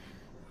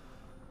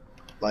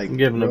 Like, I'm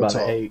giving her about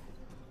talk. an 8.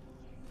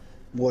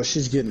 Well,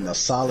 she's getting a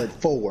solid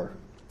 4.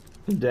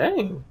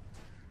 Dang.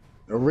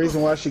 The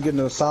reason why she's getting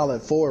a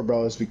solid 4,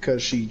 bro, is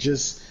because she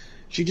just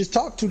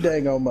talked too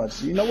dang on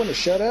much. You know when to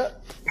shut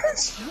up?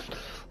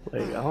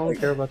 Like, I don't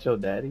care about your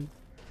daddy.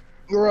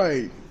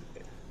 Right.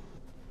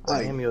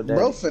 I am your daddy.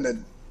 Bro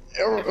finna...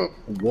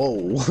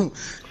 Whoa.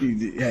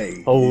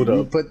 Hey. Hold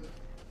up.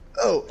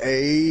 Oh,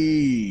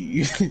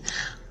 hey.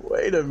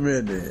 Wait a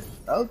minute.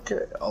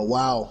 Okay. Oh,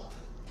 wow.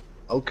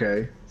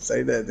 Okay.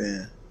 Say that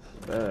then.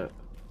 Bad.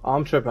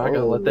 I'm tripping. I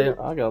gotta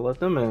let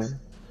them in.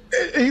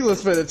 He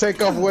was finna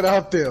take off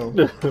without them.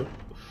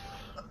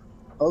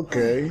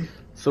 Okay.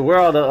 So where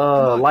all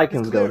the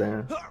lichens go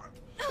then?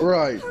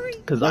 Right.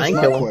 Because I ain't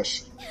killing.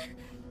 Question.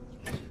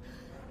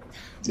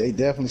 They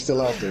definitely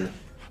still out there.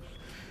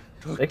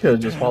 They could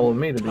have just followed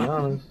me, to be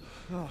honest.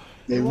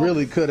 They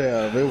really could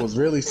have. It was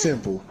really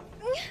simple.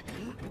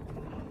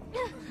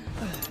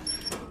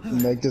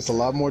 Make this a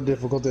lot more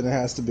difficult than it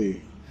has to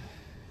be.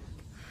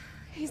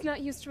 He's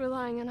not used to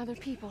relying on other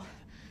people.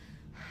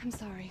 I'm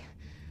sorry.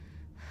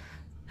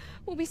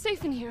 We'll be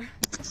safe in here,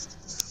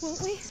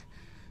 won't we?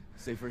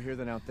 Safer here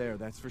than out there,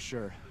 that's for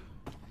sure.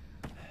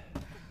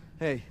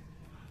 Hey,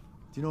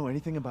 do you know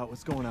anything about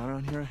what's going on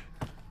around here?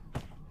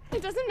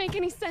 It doesn't make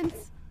any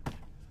sense.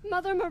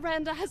 Mother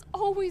Miranda has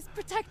always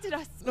protected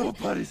us.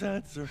 Nobody's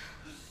answer.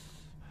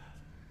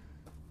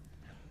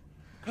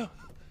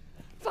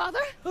 Father?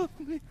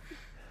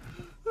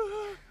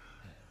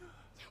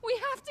 We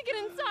have to get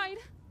inside.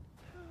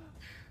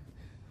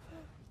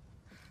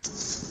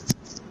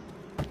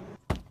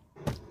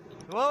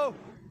 Hello?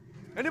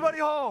 Anybody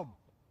home?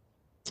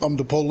 I'm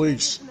the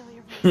police.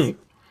 Louisa!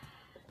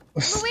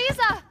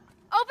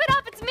 Open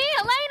up! It's me,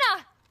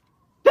 Elena!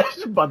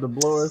 She's about to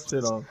blow her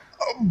shit off.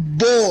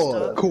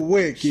 Boy,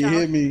 quick, you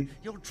hear me?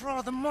 You'll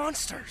draw the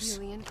monsters.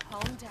 Julian,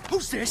 calm down.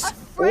 Who's this? A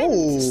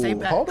friend! Stay Oh,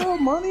 back. hold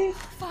on, money.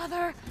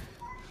 Father!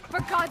 For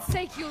God's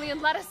sake,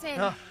 Julian, let us in.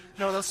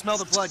 No, they'll smell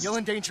the blood. You'll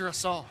endanger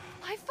us all.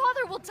 My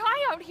father will die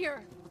out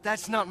here. But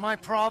that's not my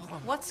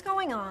problem. What's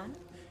going on?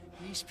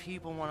 These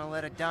people want to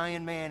let a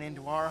dying man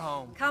into our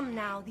home. Come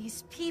now,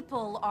 these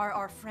people are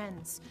our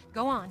friends.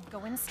 Go on,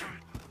 go inside.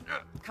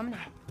 Come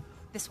now,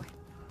 this way.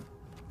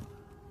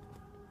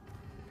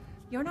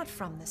 You're not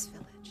from this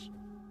village.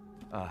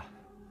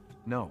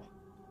 No.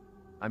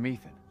 I'm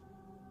Ethan.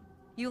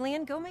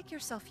 Julian, go make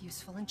yourself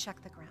useful and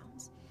check the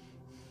grounds.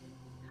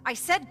 I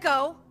said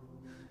go!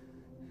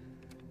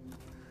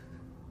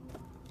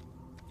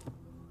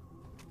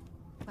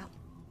 Well,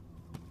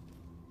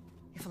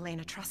 if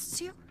Elena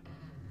trusts you,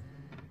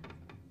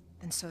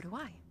 then so do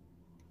I.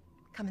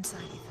 Come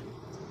inside, Ethan.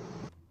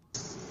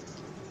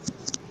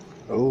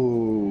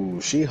 Oh,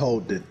 she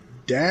hold it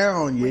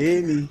down, you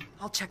hear me?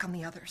 I'll check on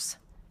the others.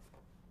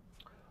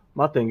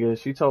 My thing is,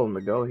 she told him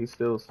to go. He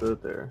still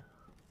stood there.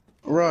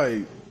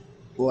 Right.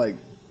 Like,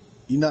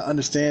 you not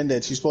understand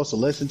that you're supposed to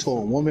listen to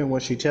a woman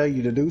when she tell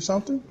you to do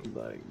something?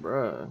 Like,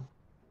 bruh.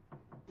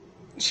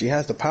 She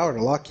has the power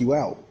to lock you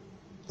out.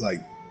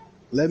 Like,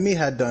 let me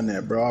have done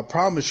that, bro. I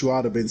promise you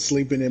I'd have been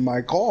sleeping in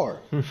my car.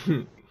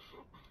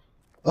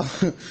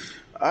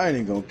 I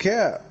ain't gonna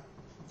care.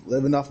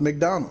 Living off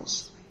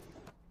McDonald's.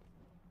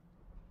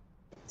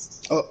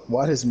 Oh,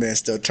 why this man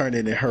still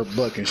turning in her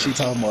book and she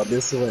talking about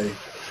this way?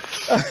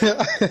 That's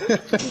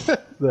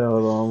what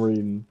I'm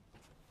reading.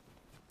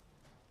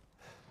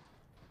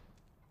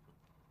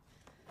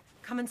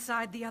 Come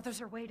inside, the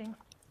others are waiting.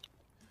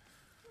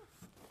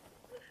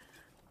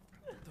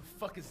 What the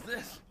fuck is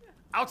this?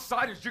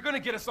 Outsiders, you're gonna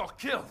get us all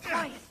killed.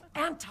 Quiet,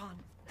 Anton.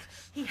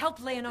 He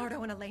helped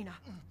Leonardo and Elena.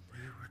 We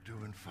were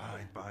doing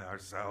fine by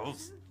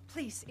ourselves.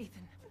 Please,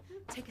 Ethan,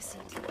 take a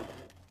seat.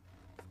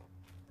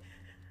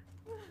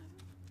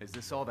 Is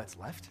this all that's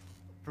left?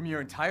 From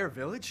your entire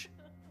village?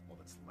 All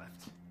that's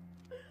left.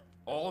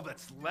 All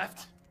that's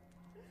left?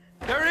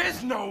 There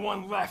is no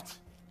one left!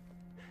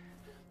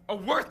 A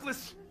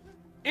worthless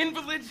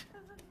invalid?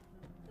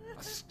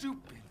 A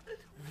stupid,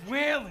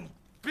 wailing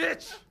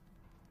bitch!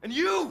 And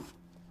you!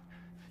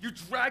 You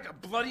drag a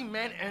bloody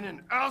man and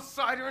an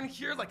outsider in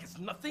here like it's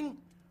nothing?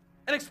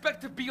 And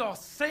expect to be all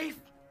safe?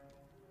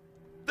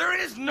 There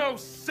is no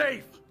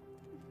safe!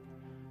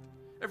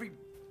 Every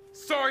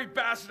sorry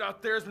bastard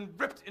out there has been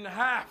ripped in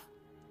half.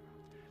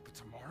 But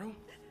tomorrow?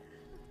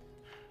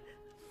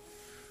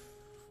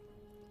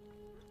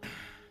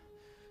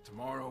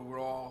 Tomorrow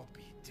we'll all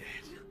be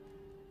dead.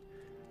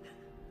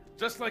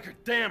 Just like her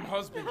damn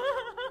husband.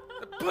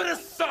 Put a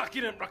sock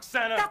in it,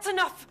 Roxana! That's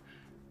enough!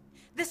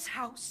 This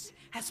house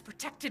has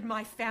protected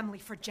my family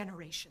for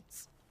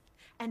generations.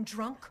 And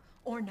drunk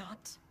or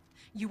not,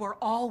 you are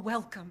all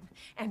welcome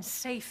and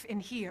safe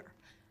in here.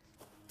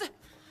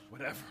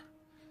 Whatever.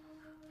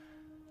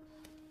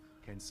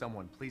 Can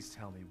someone please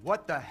tell me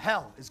what the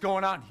hell is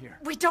going on here?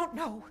 We don't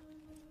know.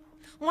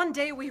 One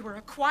day we were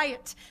a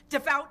quiet,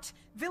 devout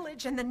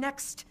village, and the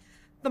next,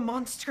 the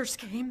monsters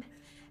came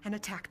and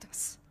attacked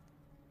us.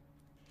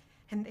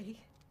 And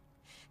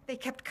they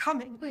kept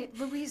coming. Wait,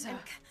 Louisa.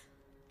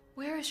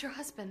 Where is your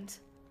husband?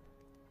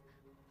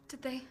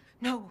 Did they?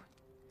 No.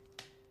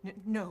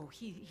 No,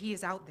 he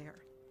is out there.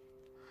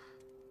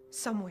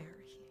 Somewhere.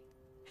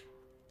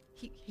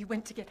 He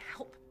went to get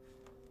help.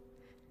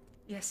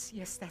 Yes,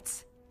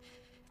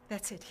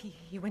 that's it.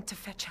 He went to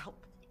fetch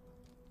help.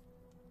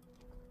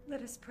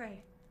 Let us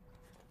pray.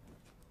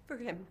 For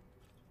him.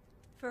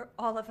 For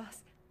all of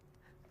us.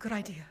 Good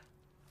idea.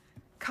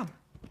 Come.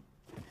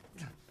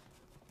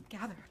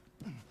 Gather.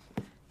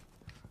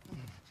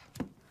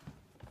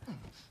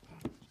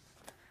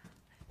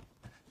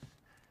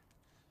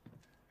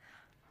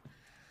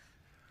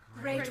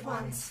 Great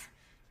ones,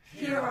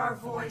 hear our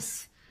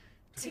voice.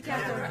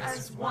 Together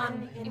as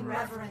one in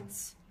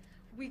reverence,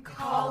 we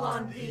call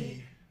on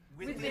thee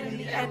within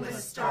the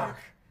endless dark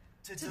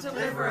to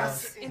deliver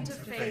us into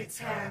fate's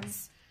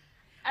hands.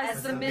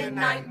 As the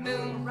midnight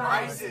moon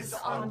rises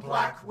on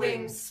black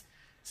wings,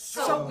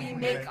 so we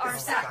make our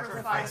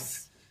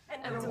sacrifice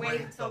and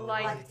await the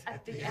light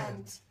at the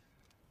end.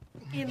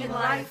 In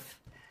life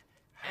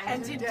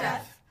and in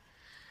death,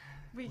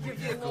 we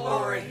give you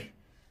glory,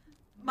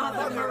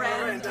 Mother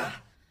Miranda.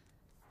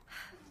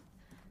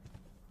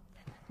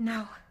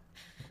 Now,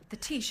 the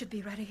tea should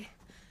be ready.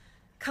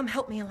 Come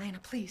help me, Elena,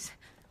 please.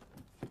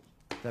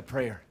 That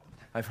prayer.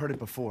 I've heard it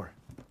before.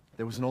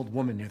 There was an old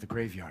woman near the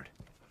graveyard.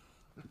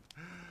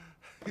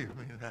 You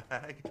mean the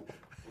hag?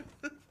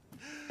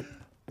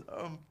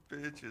 Dumb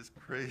bitch is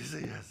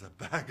crazy as a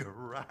bag of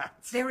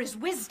rats. There is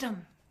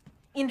wisdom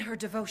in her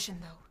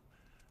devotion, though.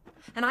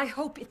 And I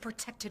hope it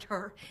protected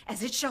her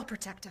as it shall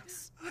protect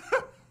us.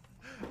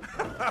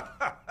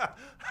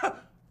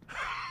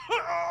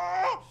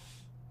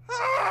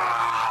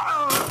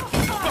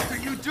 What are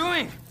you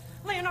doing?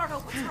 Leonardo,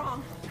 what's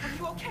wrong? Are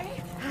you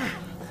okay?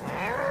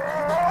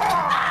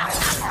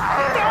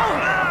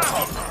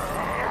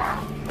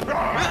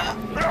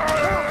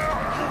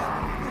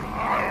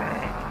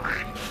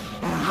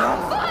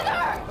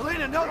 Father!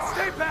 Elena, no,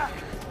 stay back!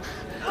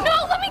 No,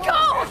 let me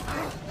go!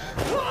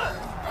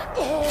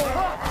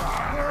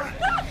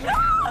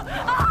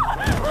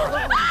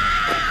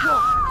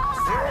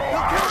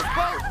 He'll kill us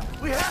both!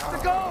 We have to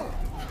go!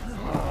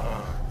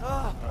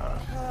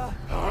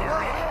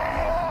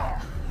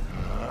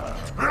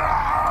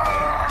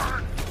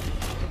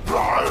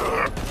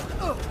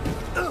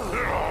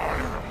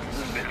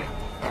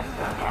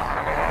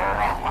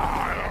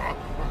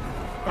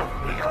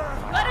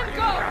 Let him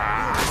go!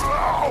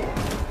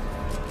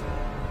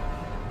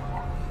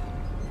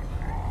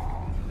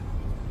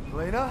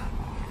 Elena?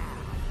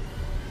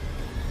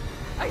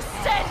 I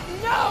said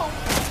no!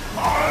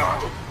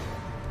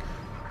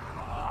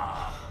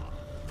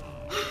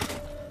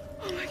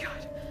 Oh my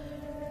god.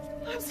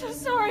 I'm so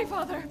sorry,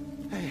 Father.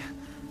 Hey,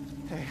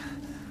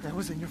 that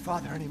wasn't your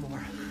father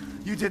anymore.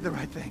 You did the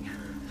right thing.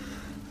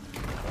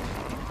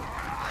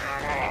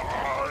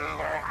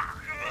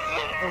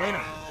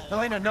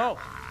 Elena, no!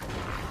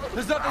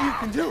 There's nothing you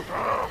can do!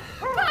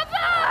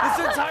 Papa!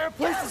 This entire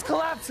place is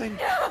collapsing!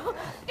 No!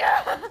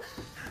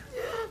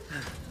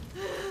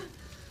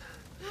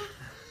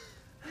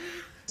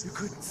 You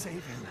couldn't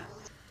save him.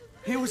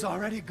 He was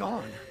already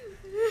gone.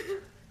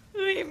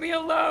 Leave me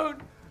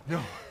alone!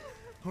 No,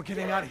 we're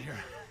getting out of here.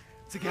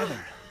 Together.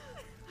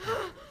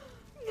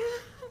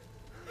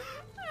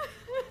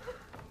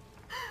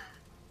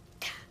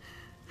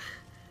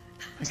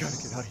 I gotta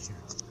get out of here.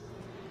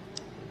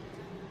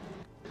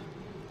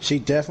 She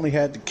definitely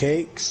had the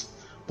cakes,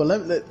 but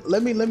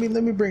let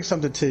me bring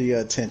something to your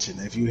attention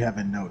if you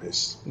haven't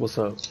noticed. What's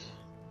up?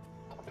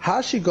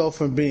 How she go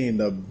from being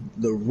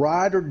the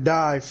ride or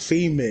die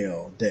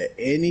female that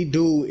any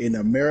dude in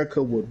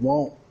America would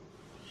want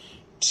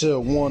to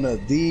one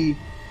of the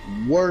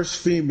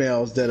worst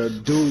females that a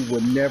dude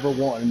would never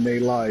want in their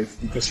life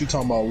because she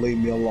talking about leave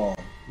me alone.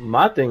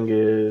 My thing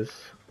is,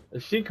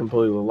 she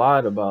completely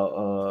lied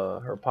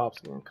about her pops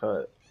getting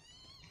cut.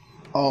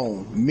 Oh,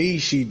 me,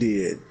 she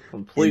did.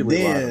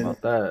 Completely lied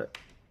about that.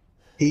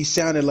 He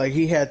sounded like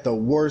he had the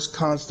worst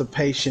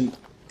constipation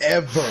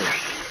ever.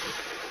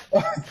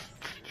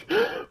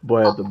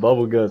 Boy had the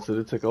bubble guts that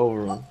it took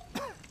over him.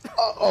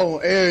 Oh,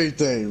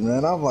 everything,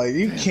 man. I'm like,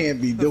 you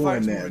can't be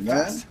doing that,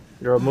 man.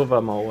 Girl, move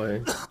out my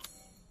way.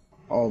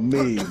 Oh,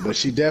 me. But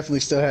she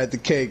definitely still had the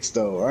cakes,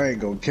 though. I ain't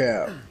gonna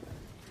cap.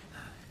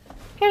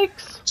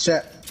 Cakes.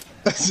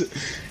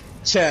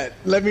 Chat,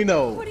 let me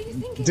know. What are you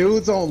thinking?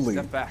 Dudes only.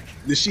 Step back.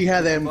 Did she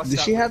have them? Did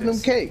she have them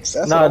cakes?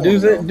 That's Nah, all I wanna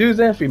know. dudes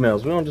and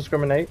females. We don't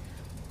discriminate.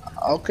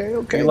 Okay.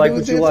 You like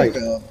dudes what you and like.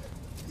 female.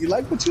 You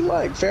like what you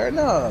like. Fair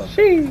enough.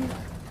 She.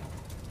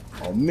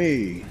 Oh,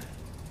 me.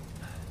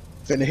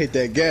 Finna hit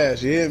that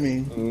gas. You hear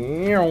me?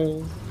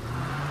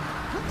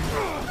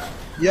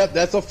 Yep,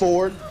 that's a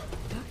Ford.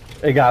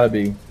 It gotta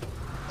be.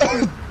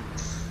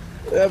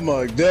 That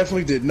mug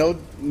definitely did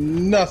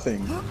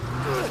nothing.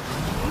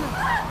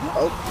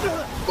 Oh,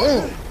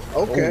 boom.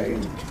 Okay.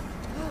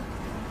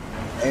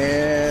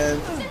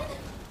 And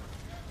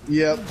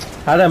yep.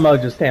 How'd that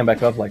mug just stand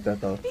back up like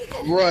that though?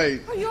 Right.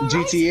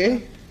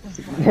 GTA.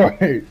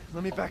 Right.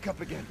 Let me back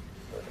up again.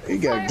 He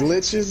got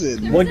glitches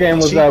and. What game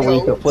was that where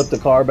you could flip the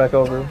car back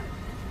over?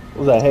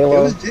 Was that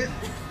Halo?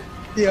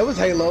 It was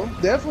Halo.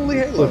 Definitely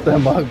Halo. Flip that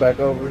mug back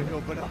over.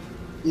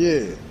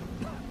 Yeah.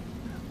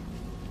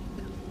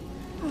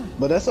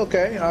 But that's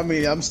okay. I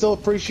mean, I'm still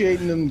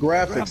appreciating them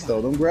graphics,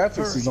 though. Them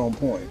graphics is on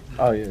point.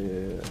 Oh,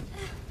 yeah.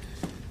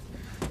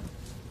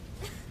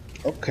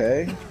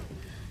 Okay.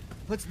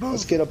 Let's move.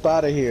 Let's get up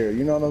out of here.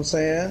 You know what I'm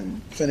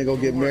saying? Finna go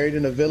get married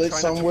in a village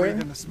somewhere.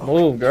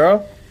 Move,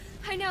 girl.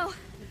 I know.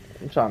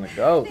 I'm trying to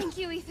go. Thank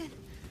you, Ethan.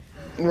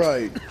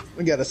 Right.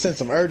 We gotta sense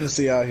some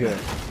urgency out here.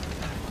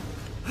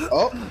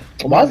 Oh.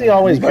 Why is he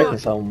always breaking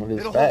something with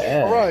his fat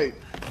ass? Right.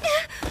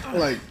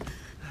 Like,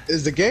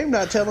 is the game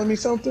not telling me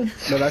something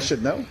that I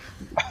should know?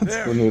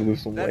 We need to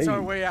lose some weight. That's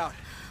our way out.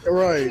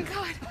 Right. Thank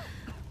God.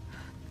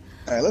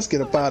 Alright, let's get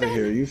up out of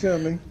here. You feel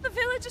me? The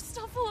village is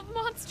still full of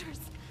monsters.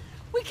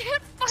 We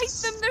can't fight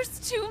them. There's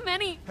too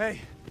many. Hey,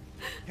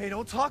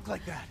 don't talk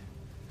like that.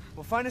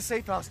 We'll find a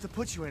safe house to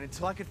put you in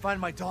until I can find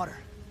my daughter.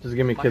 Just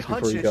give me a kiss My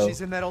before hunch you is go.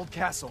 she's in that old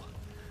castle.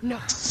 No.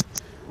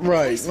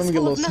 Right. Let me get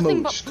a little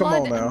smooch. Come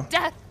on now. And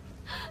death.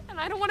 And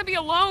I don't want to be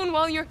alone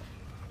while you're...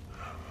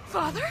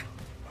 Father?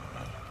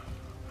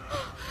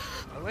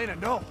 Elena,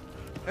 no.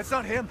 That's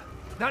not him.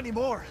 Not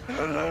anymore. He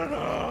said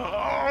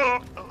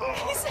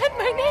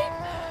my name.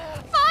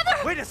 Father!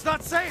 Wait, it's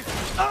not safe.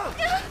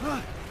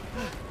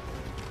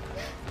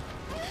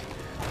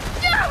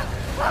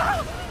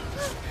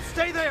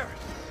 Stay there.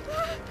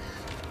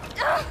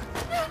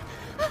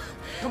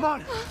 Come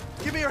on.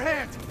 Give me your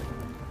hand.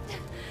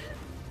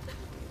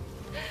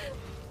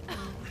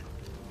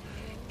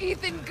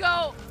 Ethan,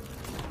 go.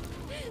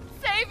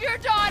 Save your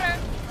daughter.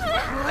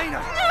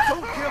 Elena,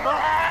 don't give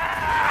up.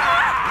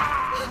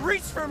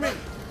 Reach for me!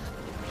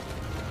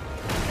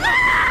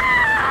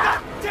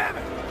 God damn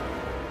it!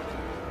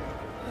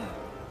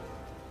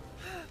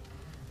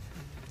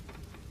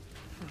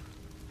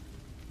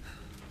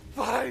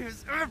 Why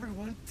is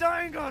everyone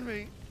dying on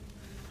me?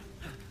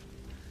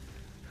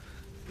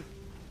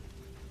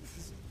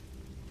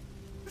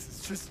 This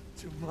is just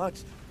too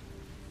much.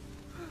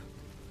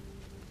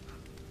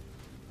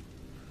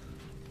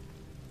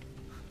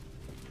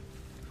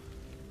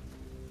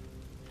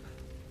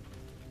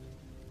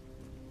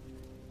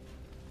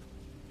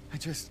 I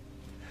just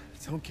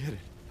don't get it.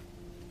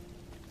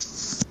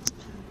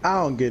 I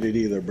don't get it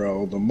either,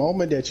 bro. The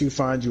moment that you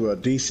find you a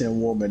decent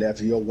woman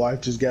after your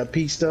wife just got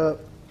pieced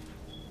up,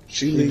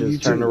 she leave you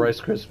just turned too. to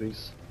Rice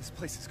Krispies. This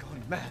place is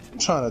going mad. I'm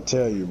trying to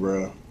tell you,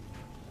 bro.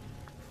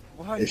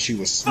 Why If she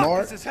was the fuck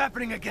smart, is this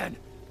happening again?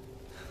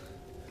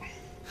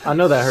 I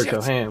know that hurt Shit.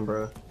 your hand,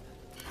 bro.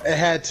 it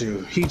had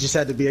to. He just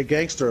had to be a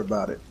gangster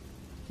about it.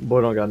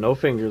 Boy don't got no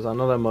fingers. I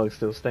know that mug's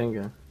still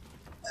stinging.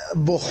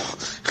 Boy,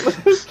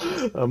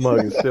 That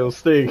mug is still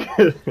stinging.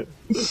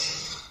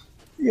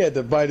 he had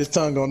to bite his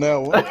tongue on that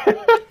one.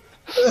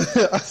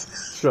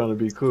 Trying to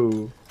be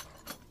cool.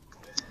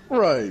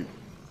 Right.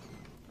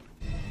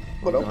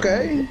 But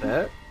okay.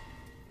 Get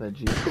that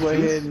Jesus. Go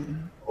ahead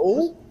and...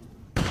 Oh.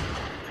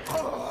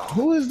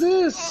 Who is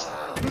this?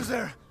 Who's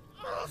there?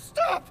 Oh,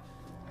 stop!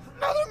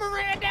 Mother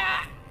Miranda!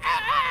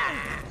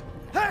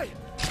 Hey!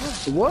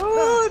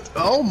 What?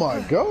 Oh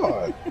my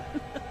god.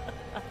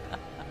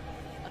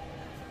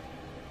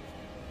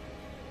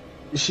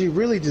 She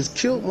really just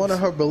killed one of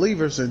her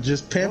believers and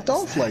just pimped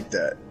off like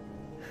that.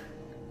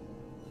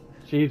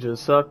 She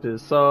just sucked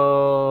his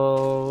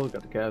soul.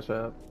 Got the cash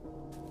app.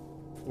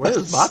 Where'd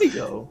his body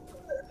go?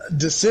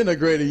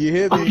 Disintegrated, you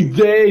hear me?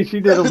 Dang,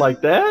 she did him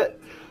like that?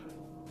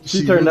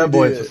 She turned really that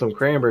boy did. into some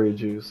cranberry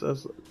juice.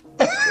 That's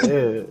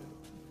yeah.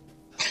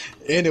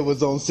 And it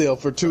was on sale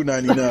for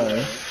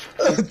 $2.99.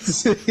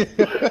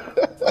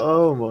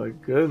 Oh my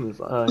goodness.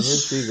 Here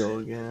she go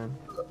again.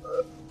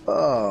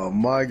 Oh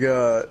my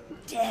god.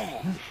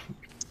 Death.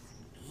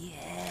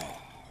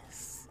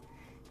 Yes.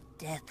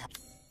 Death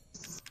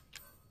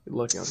You're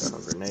lucky I got no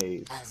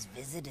grenades. has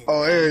visited.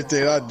 Oh,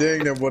 everything. I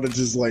dang that would have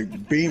just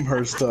like beam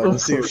her stuff and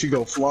see if she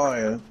go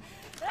flying.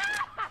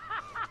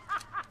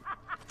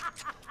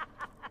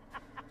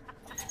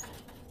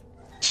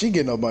 She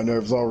getting on my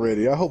nerves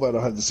already. I hope I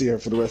don't have to see her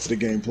for the rest of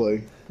the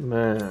gameplay.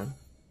 Man.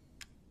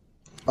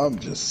 I'm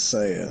just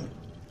saying.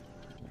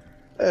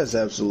 That's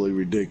absolutely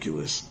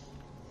ridiculous.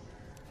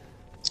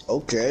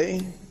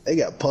 Okay. They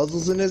got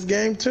puzzles in this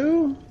game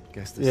too?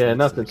 Guess this Yeah,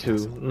 looks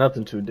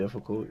nothing too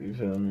difficult, you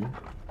feel me?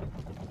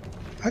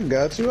 I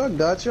got you, I'm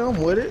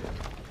with it.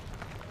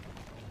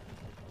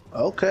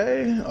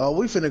 Okay. Oh,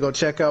 we finna go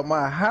check out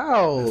my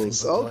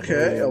house.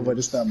 Okay. Oh, but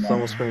it's not mine.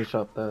 Someone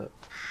screenshot that.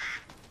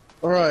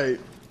 Alright.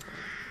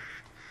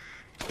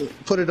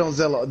 Put it on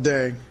Zello.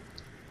 Dang.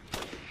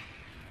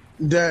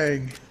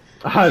 Dang.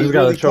 I just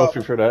got a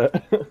trophy for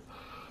that.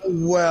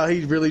 Wow,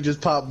 he really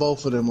just popped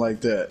both of them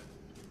like that.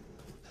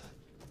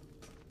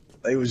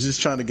 They was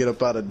just trying to get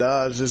up out of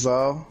Dodge, that's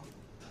all.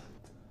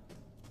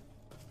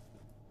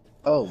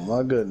 Oh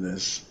my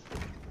goodness.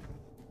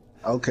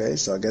 Okay,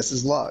 so I guess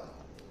it's locked.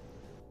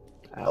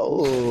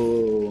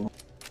 Oh.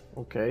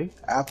 Okay.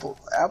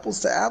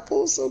 Apples to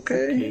apples,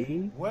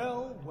 okay.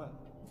 Well.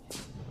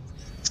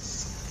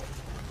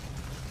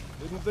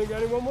 Didn't think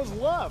anyone was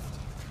left.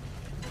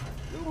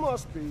 You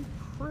must be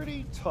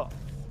pretty tough.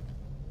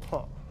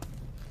 Huh.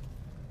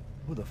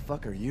 Who the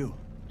fuck are you?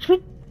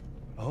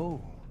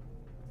 Oh,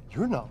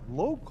 you're not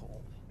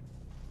local.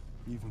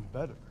 Even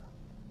better.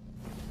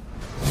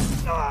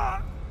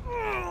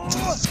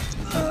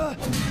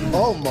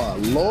 Oh my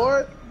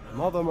lord.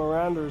 Mother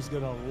Miranda's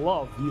gonna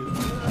love you.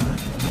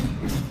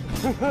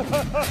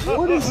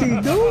 What is he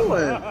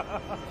doing?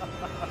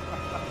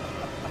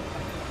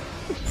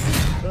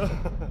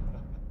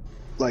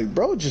 Like,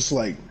 bro, just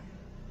like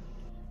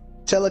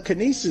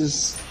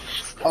telekinesis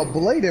a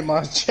blade in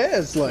my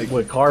chest, like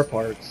with car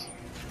parts.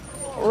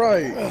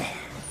 Right.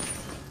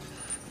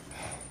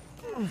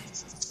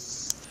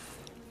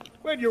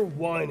 Wait, you're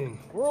whining.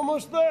 We're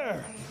almost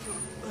there.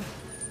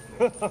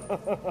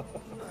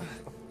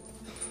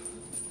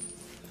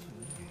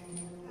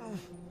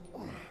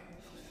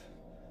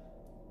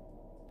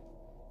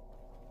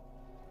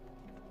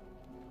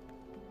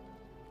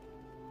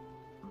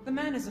 The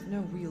man is of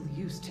no real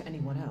use to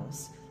anyone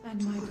else,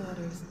 and my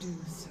daughters do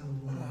so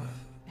love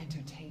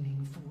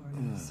entertaining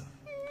foreigners.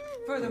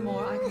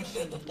 Furthermore, I can show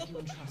you if you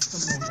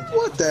entrust them more.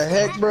 What the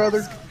heck,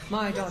 brother?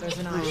 My daughters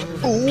and I.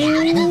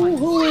 Ooh,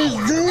 who is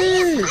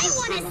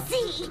this? I wanna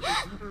see.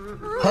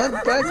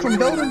 Hunt back from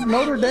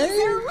Notre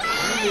Dame?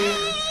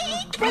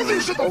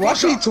 Why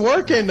she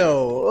twerking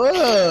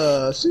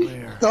though? She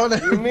throwing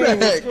it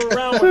back. Screw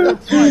around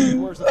with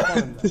them. Where's the fun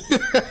in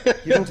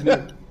that? You don't need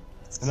it.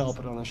 And I'll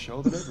put on a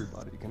show that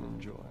everybody can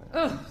enjoy.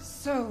 Oh,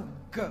 so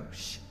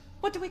gauche.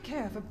 What do we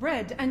care for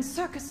bread and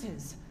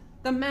circuses?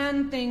 The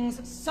man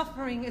thing's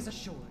suffering is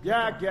assured.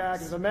 Gag.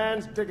 If a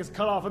man's dick is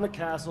cut off in the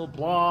castle,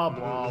 blah,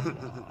 blah,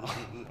 blah.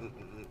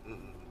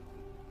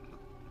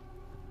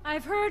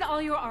 I've heard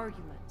all your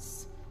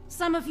arguments.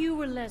 Some of you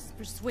were less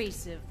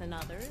persuasive than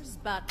others,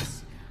 but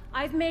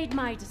I've made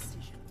my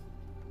decision.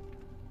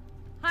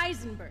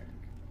 Heisenberg,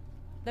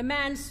 the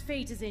man's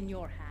fate is in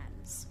your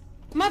hands.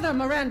 Mother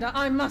Miranda,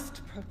 I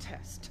must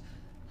protest.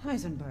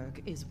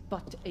 Heisenberg is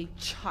but a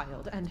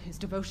child, and his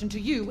devotion to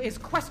you is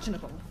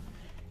questionable.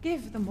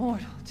 Give the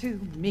mortal to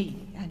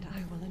me, and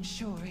I will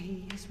ensure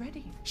he is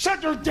ready.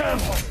 Shut your damn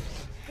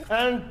mouth!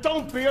 And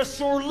don't be a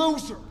sore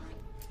loser!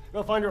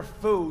 Go find your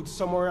food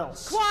somewhere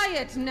else.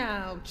 Quiet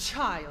now,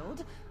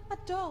 child.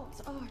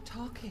 Adults are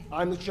talking.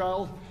 I'm the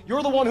child.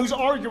 You're the one who's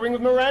arguing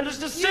with Miranda's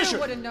decision.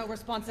 You wouldn't know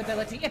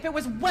responsibility if it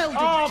was welded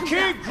to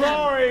keep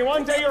glory!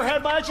 One day your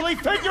head might actually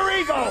fit your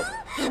ego!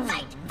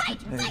 Fight!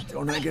 Hey,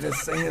 don't I get a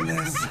say in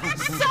this?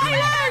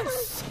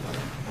 Silence!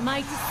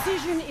 My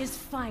decision is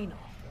final.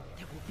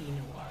 There will be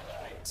no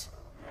argument.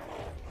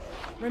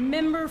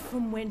 Remember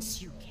from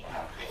whence you came.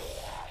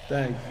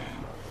 Thank you.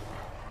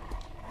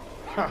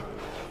 Huh.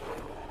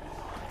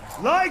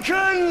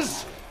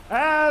 Lycans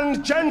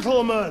and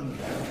gentlemen,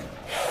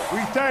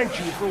 we thank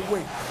you for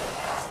waiting.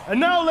 And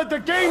now let the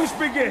games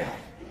begin.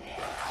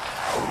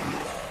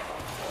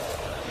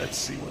 Let's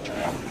see what you're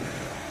doing.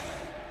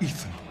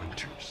 Ethan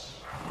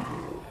Winters.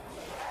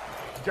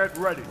 Get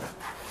ready.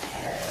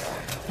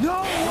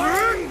 No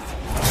way!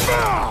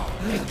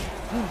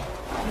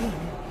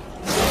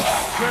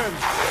 10,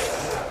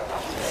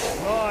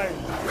 9,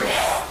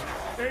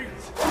 8,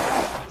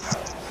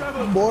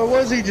 7. Boy,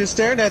 was he just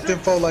staring at them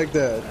folk like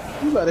that?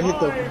 You better hit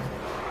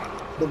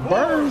the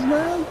burns,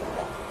 man.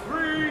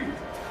 3,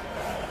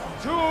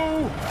 2.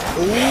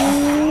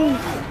 Ooh,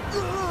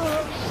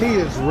 he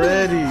is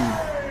ready.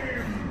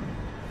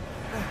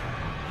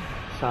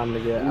 Time to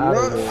get out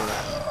of here.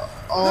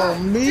 Oh,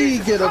 me,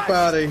 get up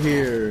out of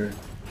here.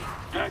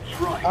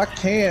 That's right. I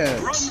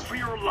can't. Run for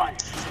your life.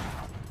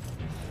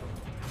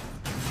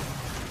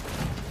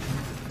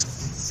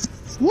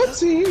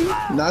 Whoopsie.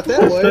 Not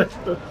that way.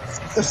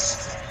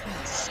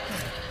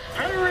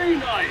 Very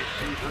nice,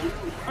 Ethan.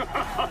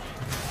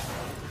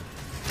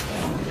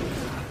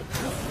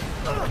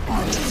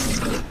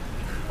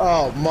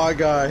 Oh my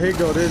God, here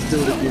go this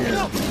dude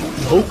again.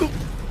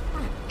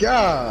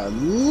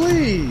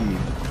 Golly.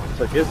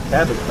 Took his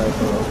cabbage back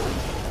though.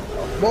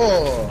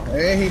 Boy,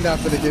 and he not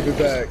finna give it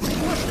back.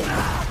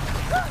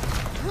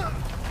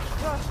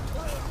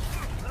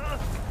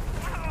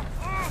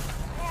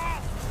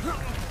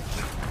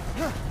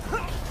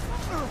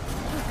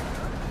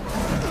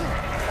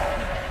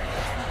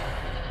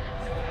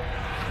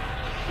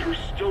 You're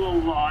still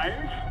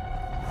alive?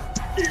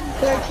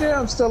 Heck yeah,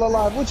 I'm still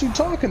alive. What you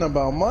talking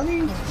about,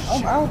 money?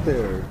 I'm out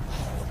there.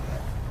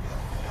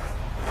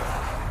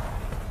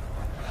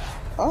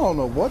 I don't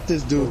know what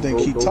this dude think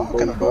he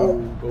talking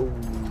about.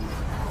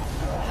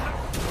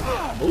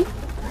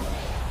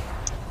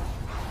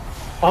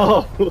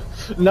 Oh,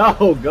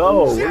 no,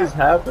 go. What is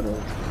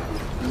happening?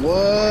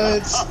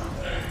 What?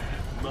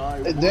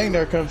 Dang,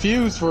 they're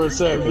confused for a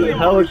second. They're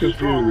hella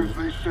confused.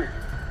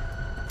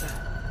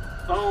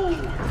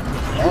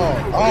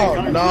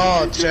 Oh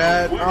no,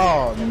 Chad.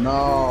 Oh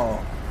no.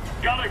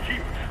 Gotta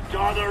keep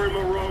Donna and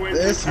Moreau in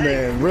This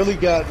man really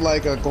got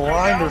like a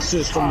grinder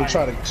system to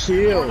try to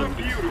kill.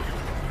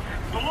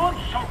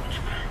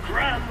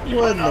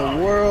 What in the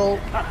world?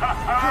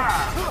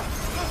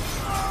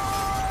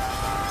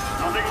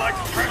 Nothing like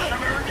fresh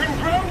American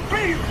ground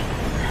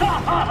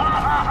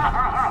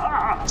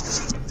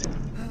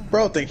beef.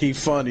 Bro think he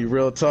funny,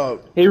 real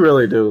talk. He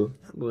really do.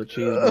 Little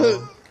cheese.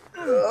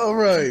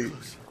 Alright.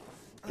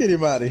 Get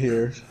him out of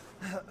here.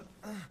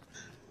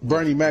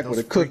 Bernie Mac would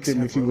have cooked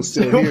him if he was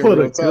still here. Would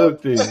have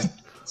cooked him.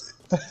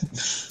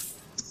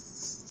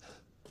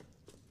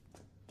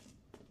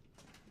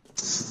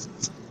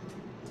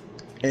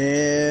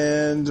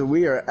 And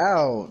we are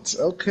out.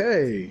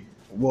 Okay.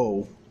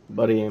 Whoa.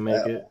 Buddy ain't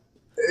make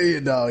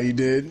it. No, he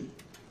did.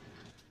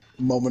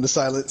 Moment of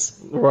silence.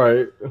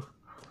 Right.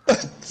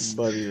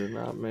 Buddy did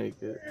not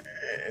make it.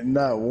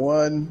 Not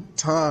one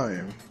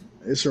time.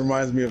 This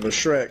reminds me of a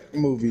Shrek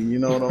movie, you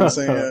know what I'm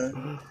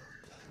saying?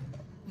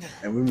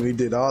 And we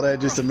did all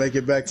that just to make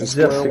it back to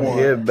square one. Just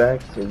to get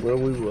back to where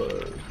we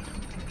was.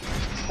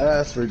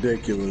 That's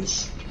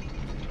ridiculous.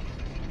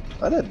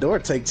 Why that door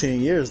take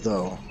 10 years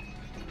though?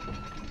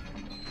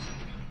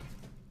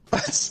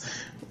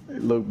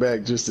 Look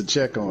back just to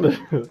check on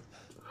it.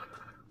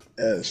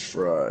 That's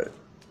fried.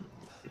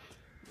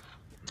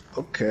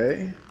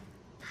 Okay.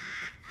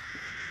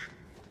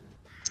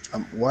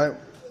 Why?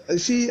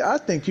 See, I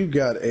think you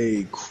got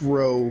a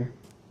crow.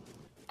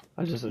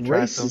 I just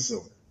attract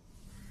racism. them.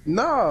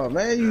 No,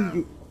 man,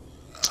 you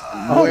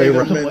Oh, wait they a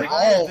run minute. away.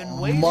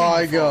 Oh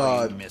my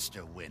God.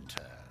 Mr.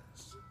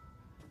 Winters.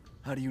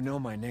 How do you know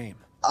my name?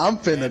 I'm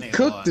finna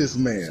cook this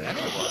man.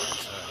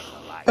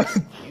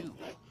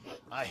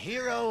 A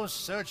hero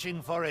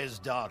searching for his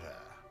daughter.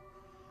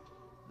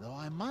 Though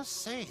I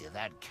must say,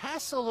 that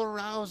castle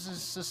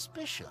arouses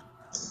suspicion.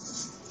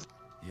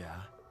 Yeah,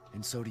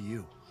 and so do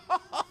you.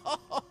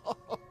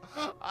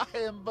 I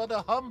am but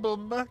a humble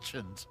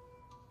merchant.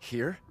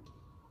 Here?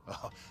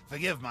 Oh,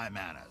 forgive my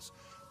manners.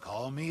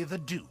 Call me the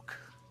Duke.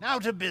 Now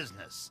to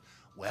business.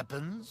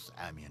 Weapons,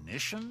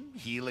 ammunition,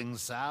 healing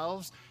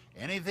salves,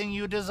 anything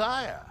you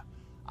desire,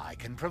 I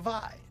can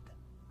provide.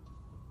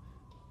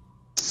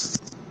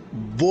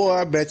 Boy,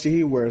 I bet you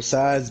he wears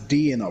size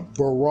D in a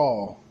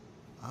bra.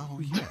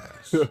 Oh,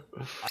 yes.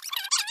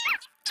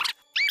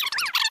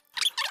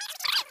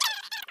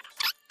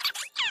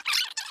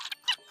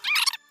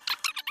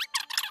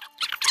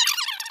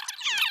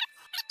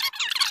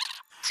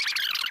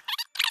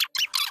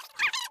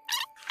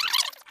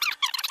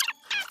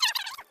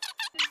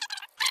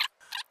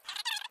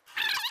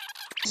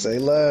 Say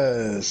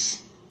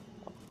less.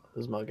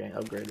 This is my game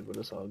upgraded, but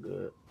it's all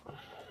good.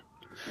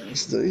 You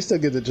still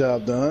get the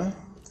job done.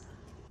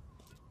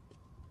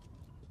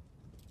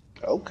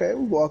 Okay,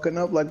 we walking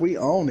up like we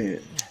own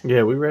it.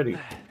 Yeah, we ready.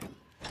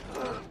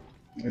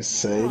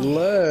 Say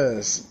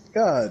less.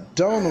 God,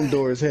 don't them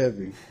doors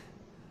heavy.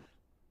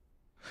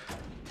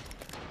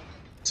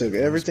 Took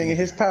everything in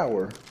his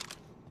power.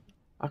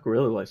 I could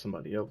really like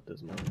somebody else with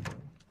this money.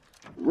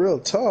 Real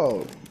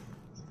talk.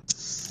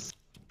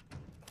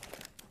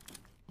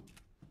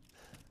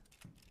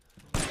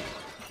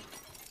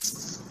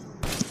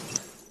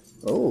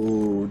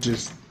 Oh,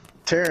 just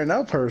tearing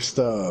up her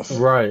stuff.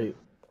 Right.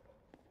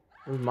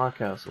 Where's my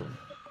castle?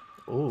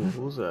 Oh,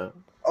 who's that?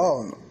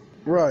 Oh,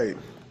 right.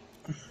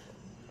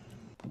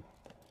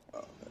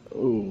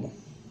 Ooh.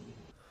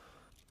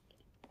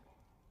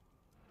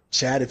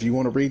 Chat, if you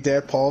want to read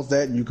that, pause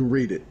that, and you can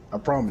read it. I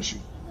promise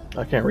you.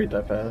 I can't read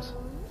that fast.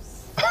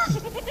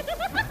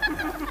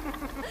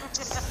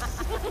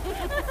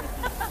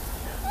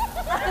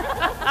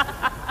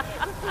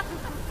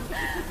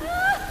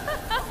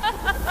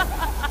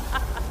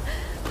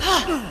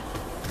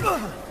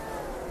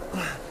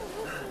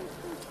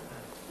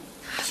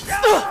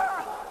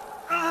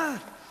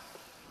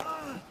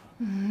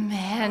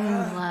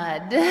 Man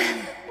blood.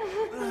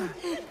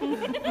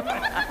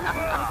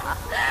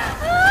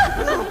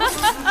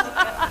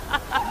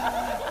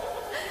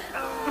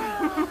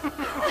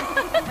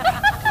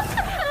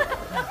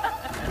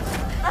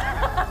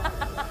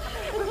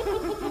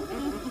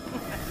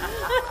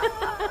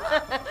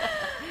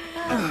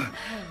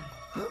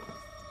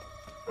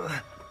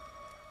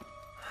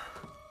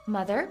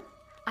 Mother,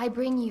 I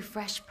bring you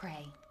fresh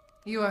prey.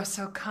 You are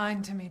so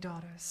kind to me,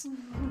 daughters.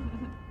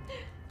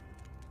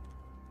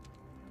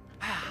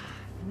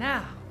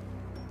 Now,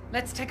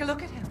 let's take a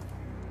look at him.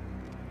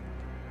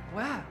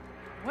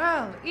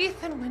 Well,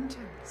 Ethan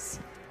Winters.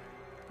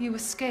 You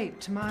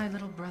escaped my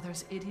little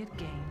brother's idiot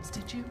games,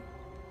 did you?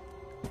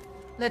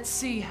 Let's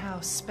see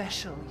how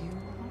special you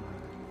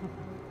are.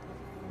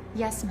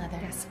 Yes, Mother.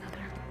 Yes, Mother.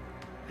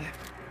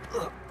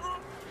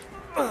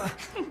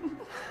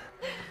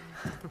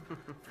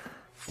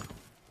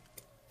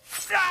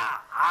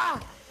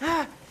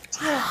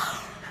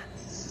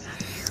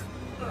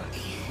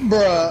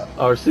 Bruh.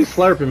 Oh, she's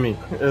slurping me.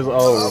 It's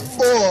over.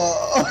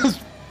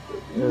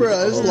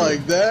 Bruh, it's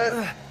like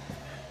that.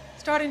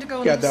 Starting to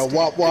go. Got that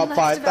wop wop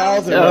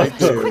 5000 right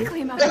there.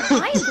 Quickly, Mother.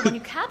 I am the one who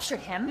captured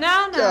him.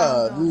 Now.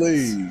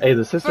 Godly. Hey,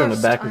 the sister in the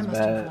back is I must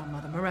bad. inform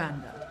Mother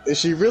Miranda.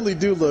 She really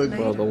do look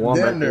Well, the one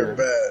damn right near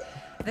there.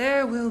 bad.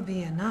 There will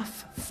be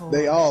enough for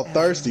They all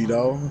thirsty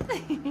though.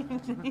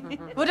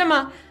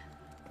 Budama.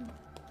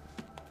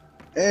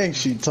 Ain't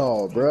she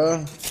tall,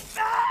 bruh?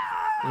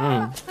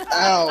 Ouch!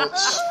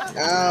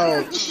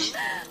 Ouch!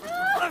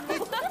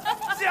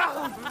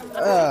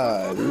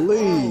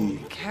 Lee.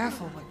 Be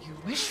careful what you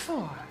wish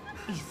for,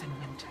 Ethan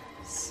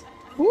Winters.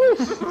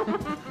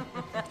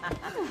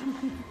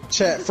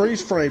 Chat,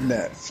 freeze frame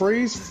that.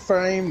 Freeze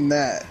frame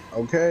that,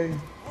 okay?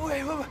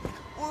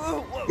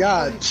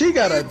 God, she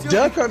got a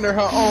duck under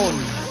her own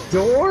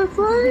door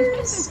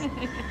frames?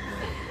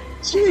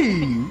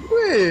 Gee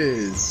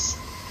whiz.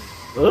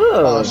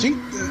 Oh, she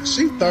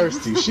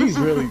thirsty. She's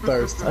really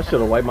thirsty. I should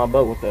have wiped my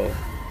butt with that.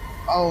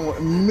 Oh,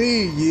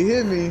 me, you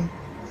hear me?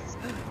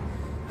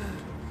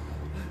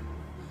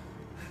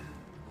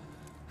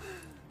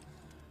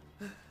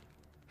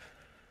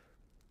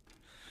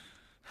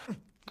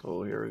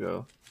 Oh, here we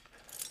go.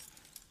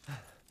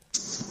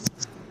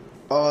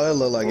 Oh, that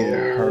look like it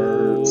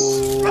hurts.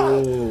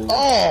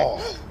 Oh!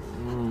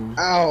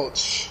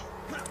 Ouch.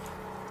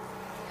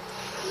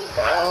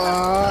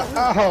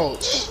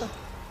 Ouch.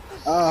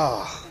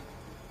 Ah.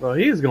 Bro,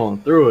 he's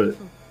going through it.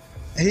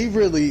 He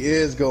really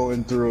is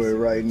going through it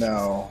right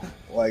now.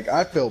 Like,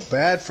 I feel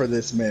bad for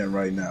this man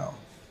right now.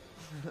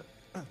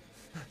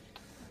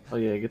 Oh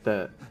yeah, get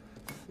that.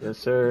 Yes,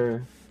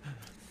 sir.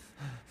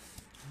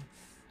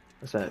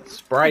 What's that?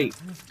 Sprite.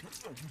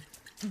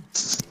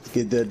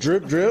 Get that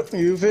drip drip,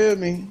 you feel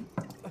me?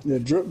 The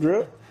drip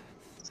drip.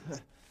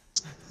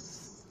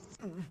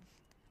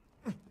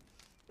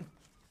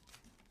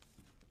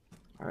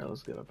 Alright,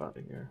 let's get up out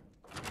of here.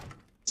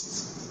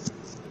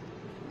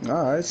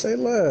 Alright, say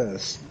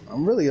less.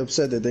 I'm really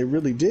upset that they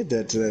really did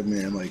that to that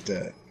man like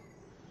that.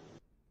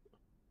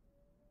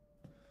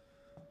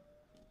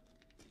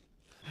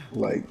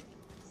 Like,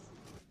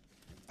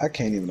 I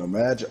can't even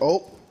imagine.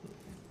 Oh!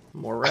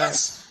 More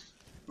rats.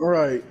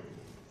 Right.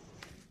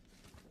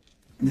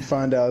 You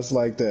find out it's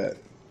like that.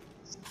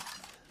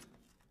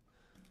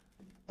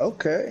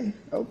 Okay,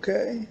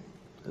 okay.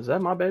 Is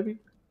that my baby?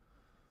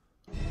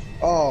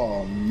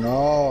 Oh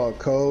no,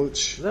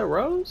 Coach. Is that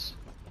Rose?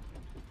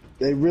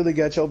 They really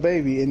got your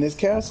baby in this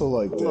castle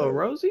like that. Hello,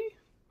 Rosie?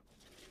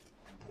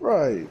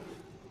 Right.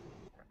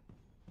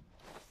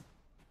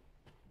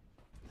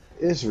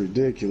 It's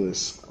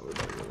ridiculous. Oh, we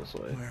better go this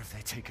way. Where have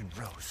they taken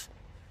Rose?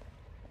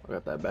 I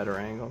got that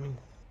batarang on me.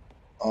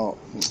 Oh,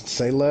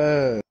 say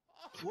less.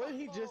 Wasn't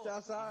he just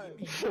outside?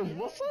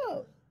 What's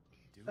up?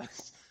 Dude, why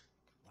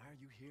are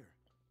you here?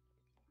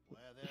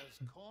 Where there's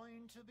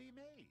coin to be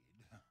made.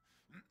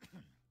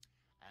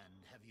 And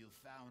have you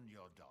found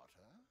your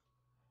daughter?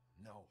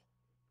 No.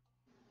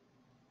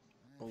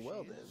 If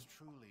Well she then. is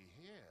truly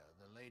here,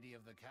 the lady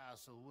of the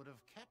castle would have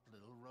kept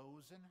little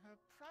Rose in her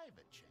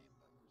private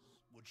chambers,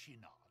 would she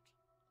not?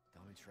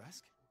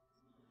 Domitresk?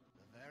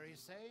 The very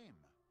same.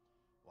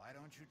 Why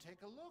don't you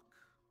take a look?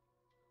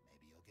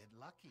 Maybe you'll get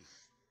lucky.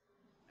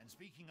 And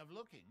speaking of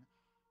looking,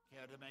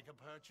 care to make a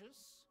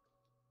purchase?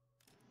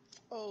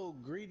 Oh,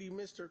 greedy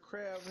Mr.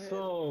 Crabhead.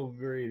 So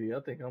greedy. I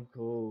think I'm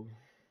cool.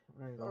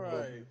 I ain't gonna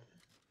hold you.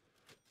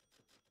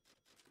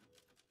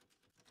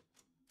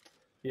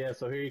 Yeah,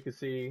 so here you can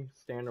see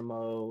standard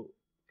mode,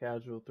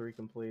 casual 3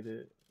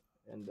 completed,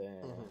 and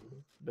then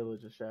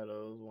Village of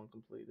Shadows 1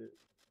 completed.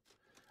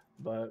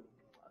 But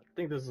I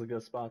think this is a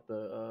good spot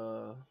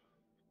to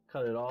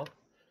cut it off.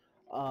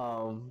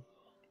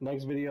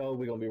 Next video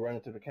we're gonna be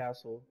running through the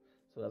castle,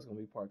 so that's gonna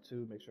be part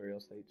 2. Make sure y'all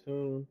stay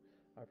tuned.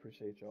 I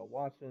appreciate y'all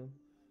watching.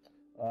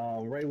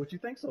 Ray, what you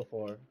think so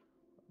far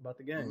about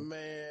the game?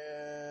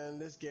 Man,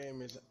 this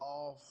game is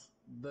off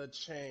the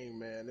chain,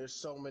 man. There's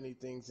so many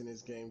things in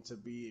this game to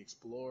be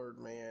explored,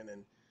 man,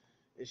 and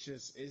it's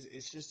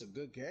just a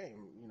good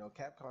game. You know,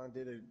 Capcom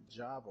did a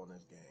job on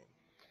this game.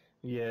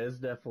 Yeah, it's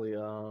definitely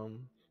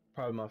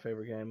probably my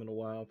favorite game in a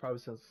while, probably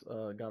since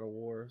God of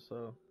War.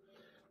 So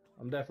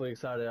I'm definitely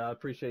excited. I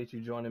appreciate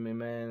you joining me,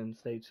 man, and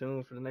stay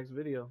tuned for the next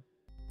video.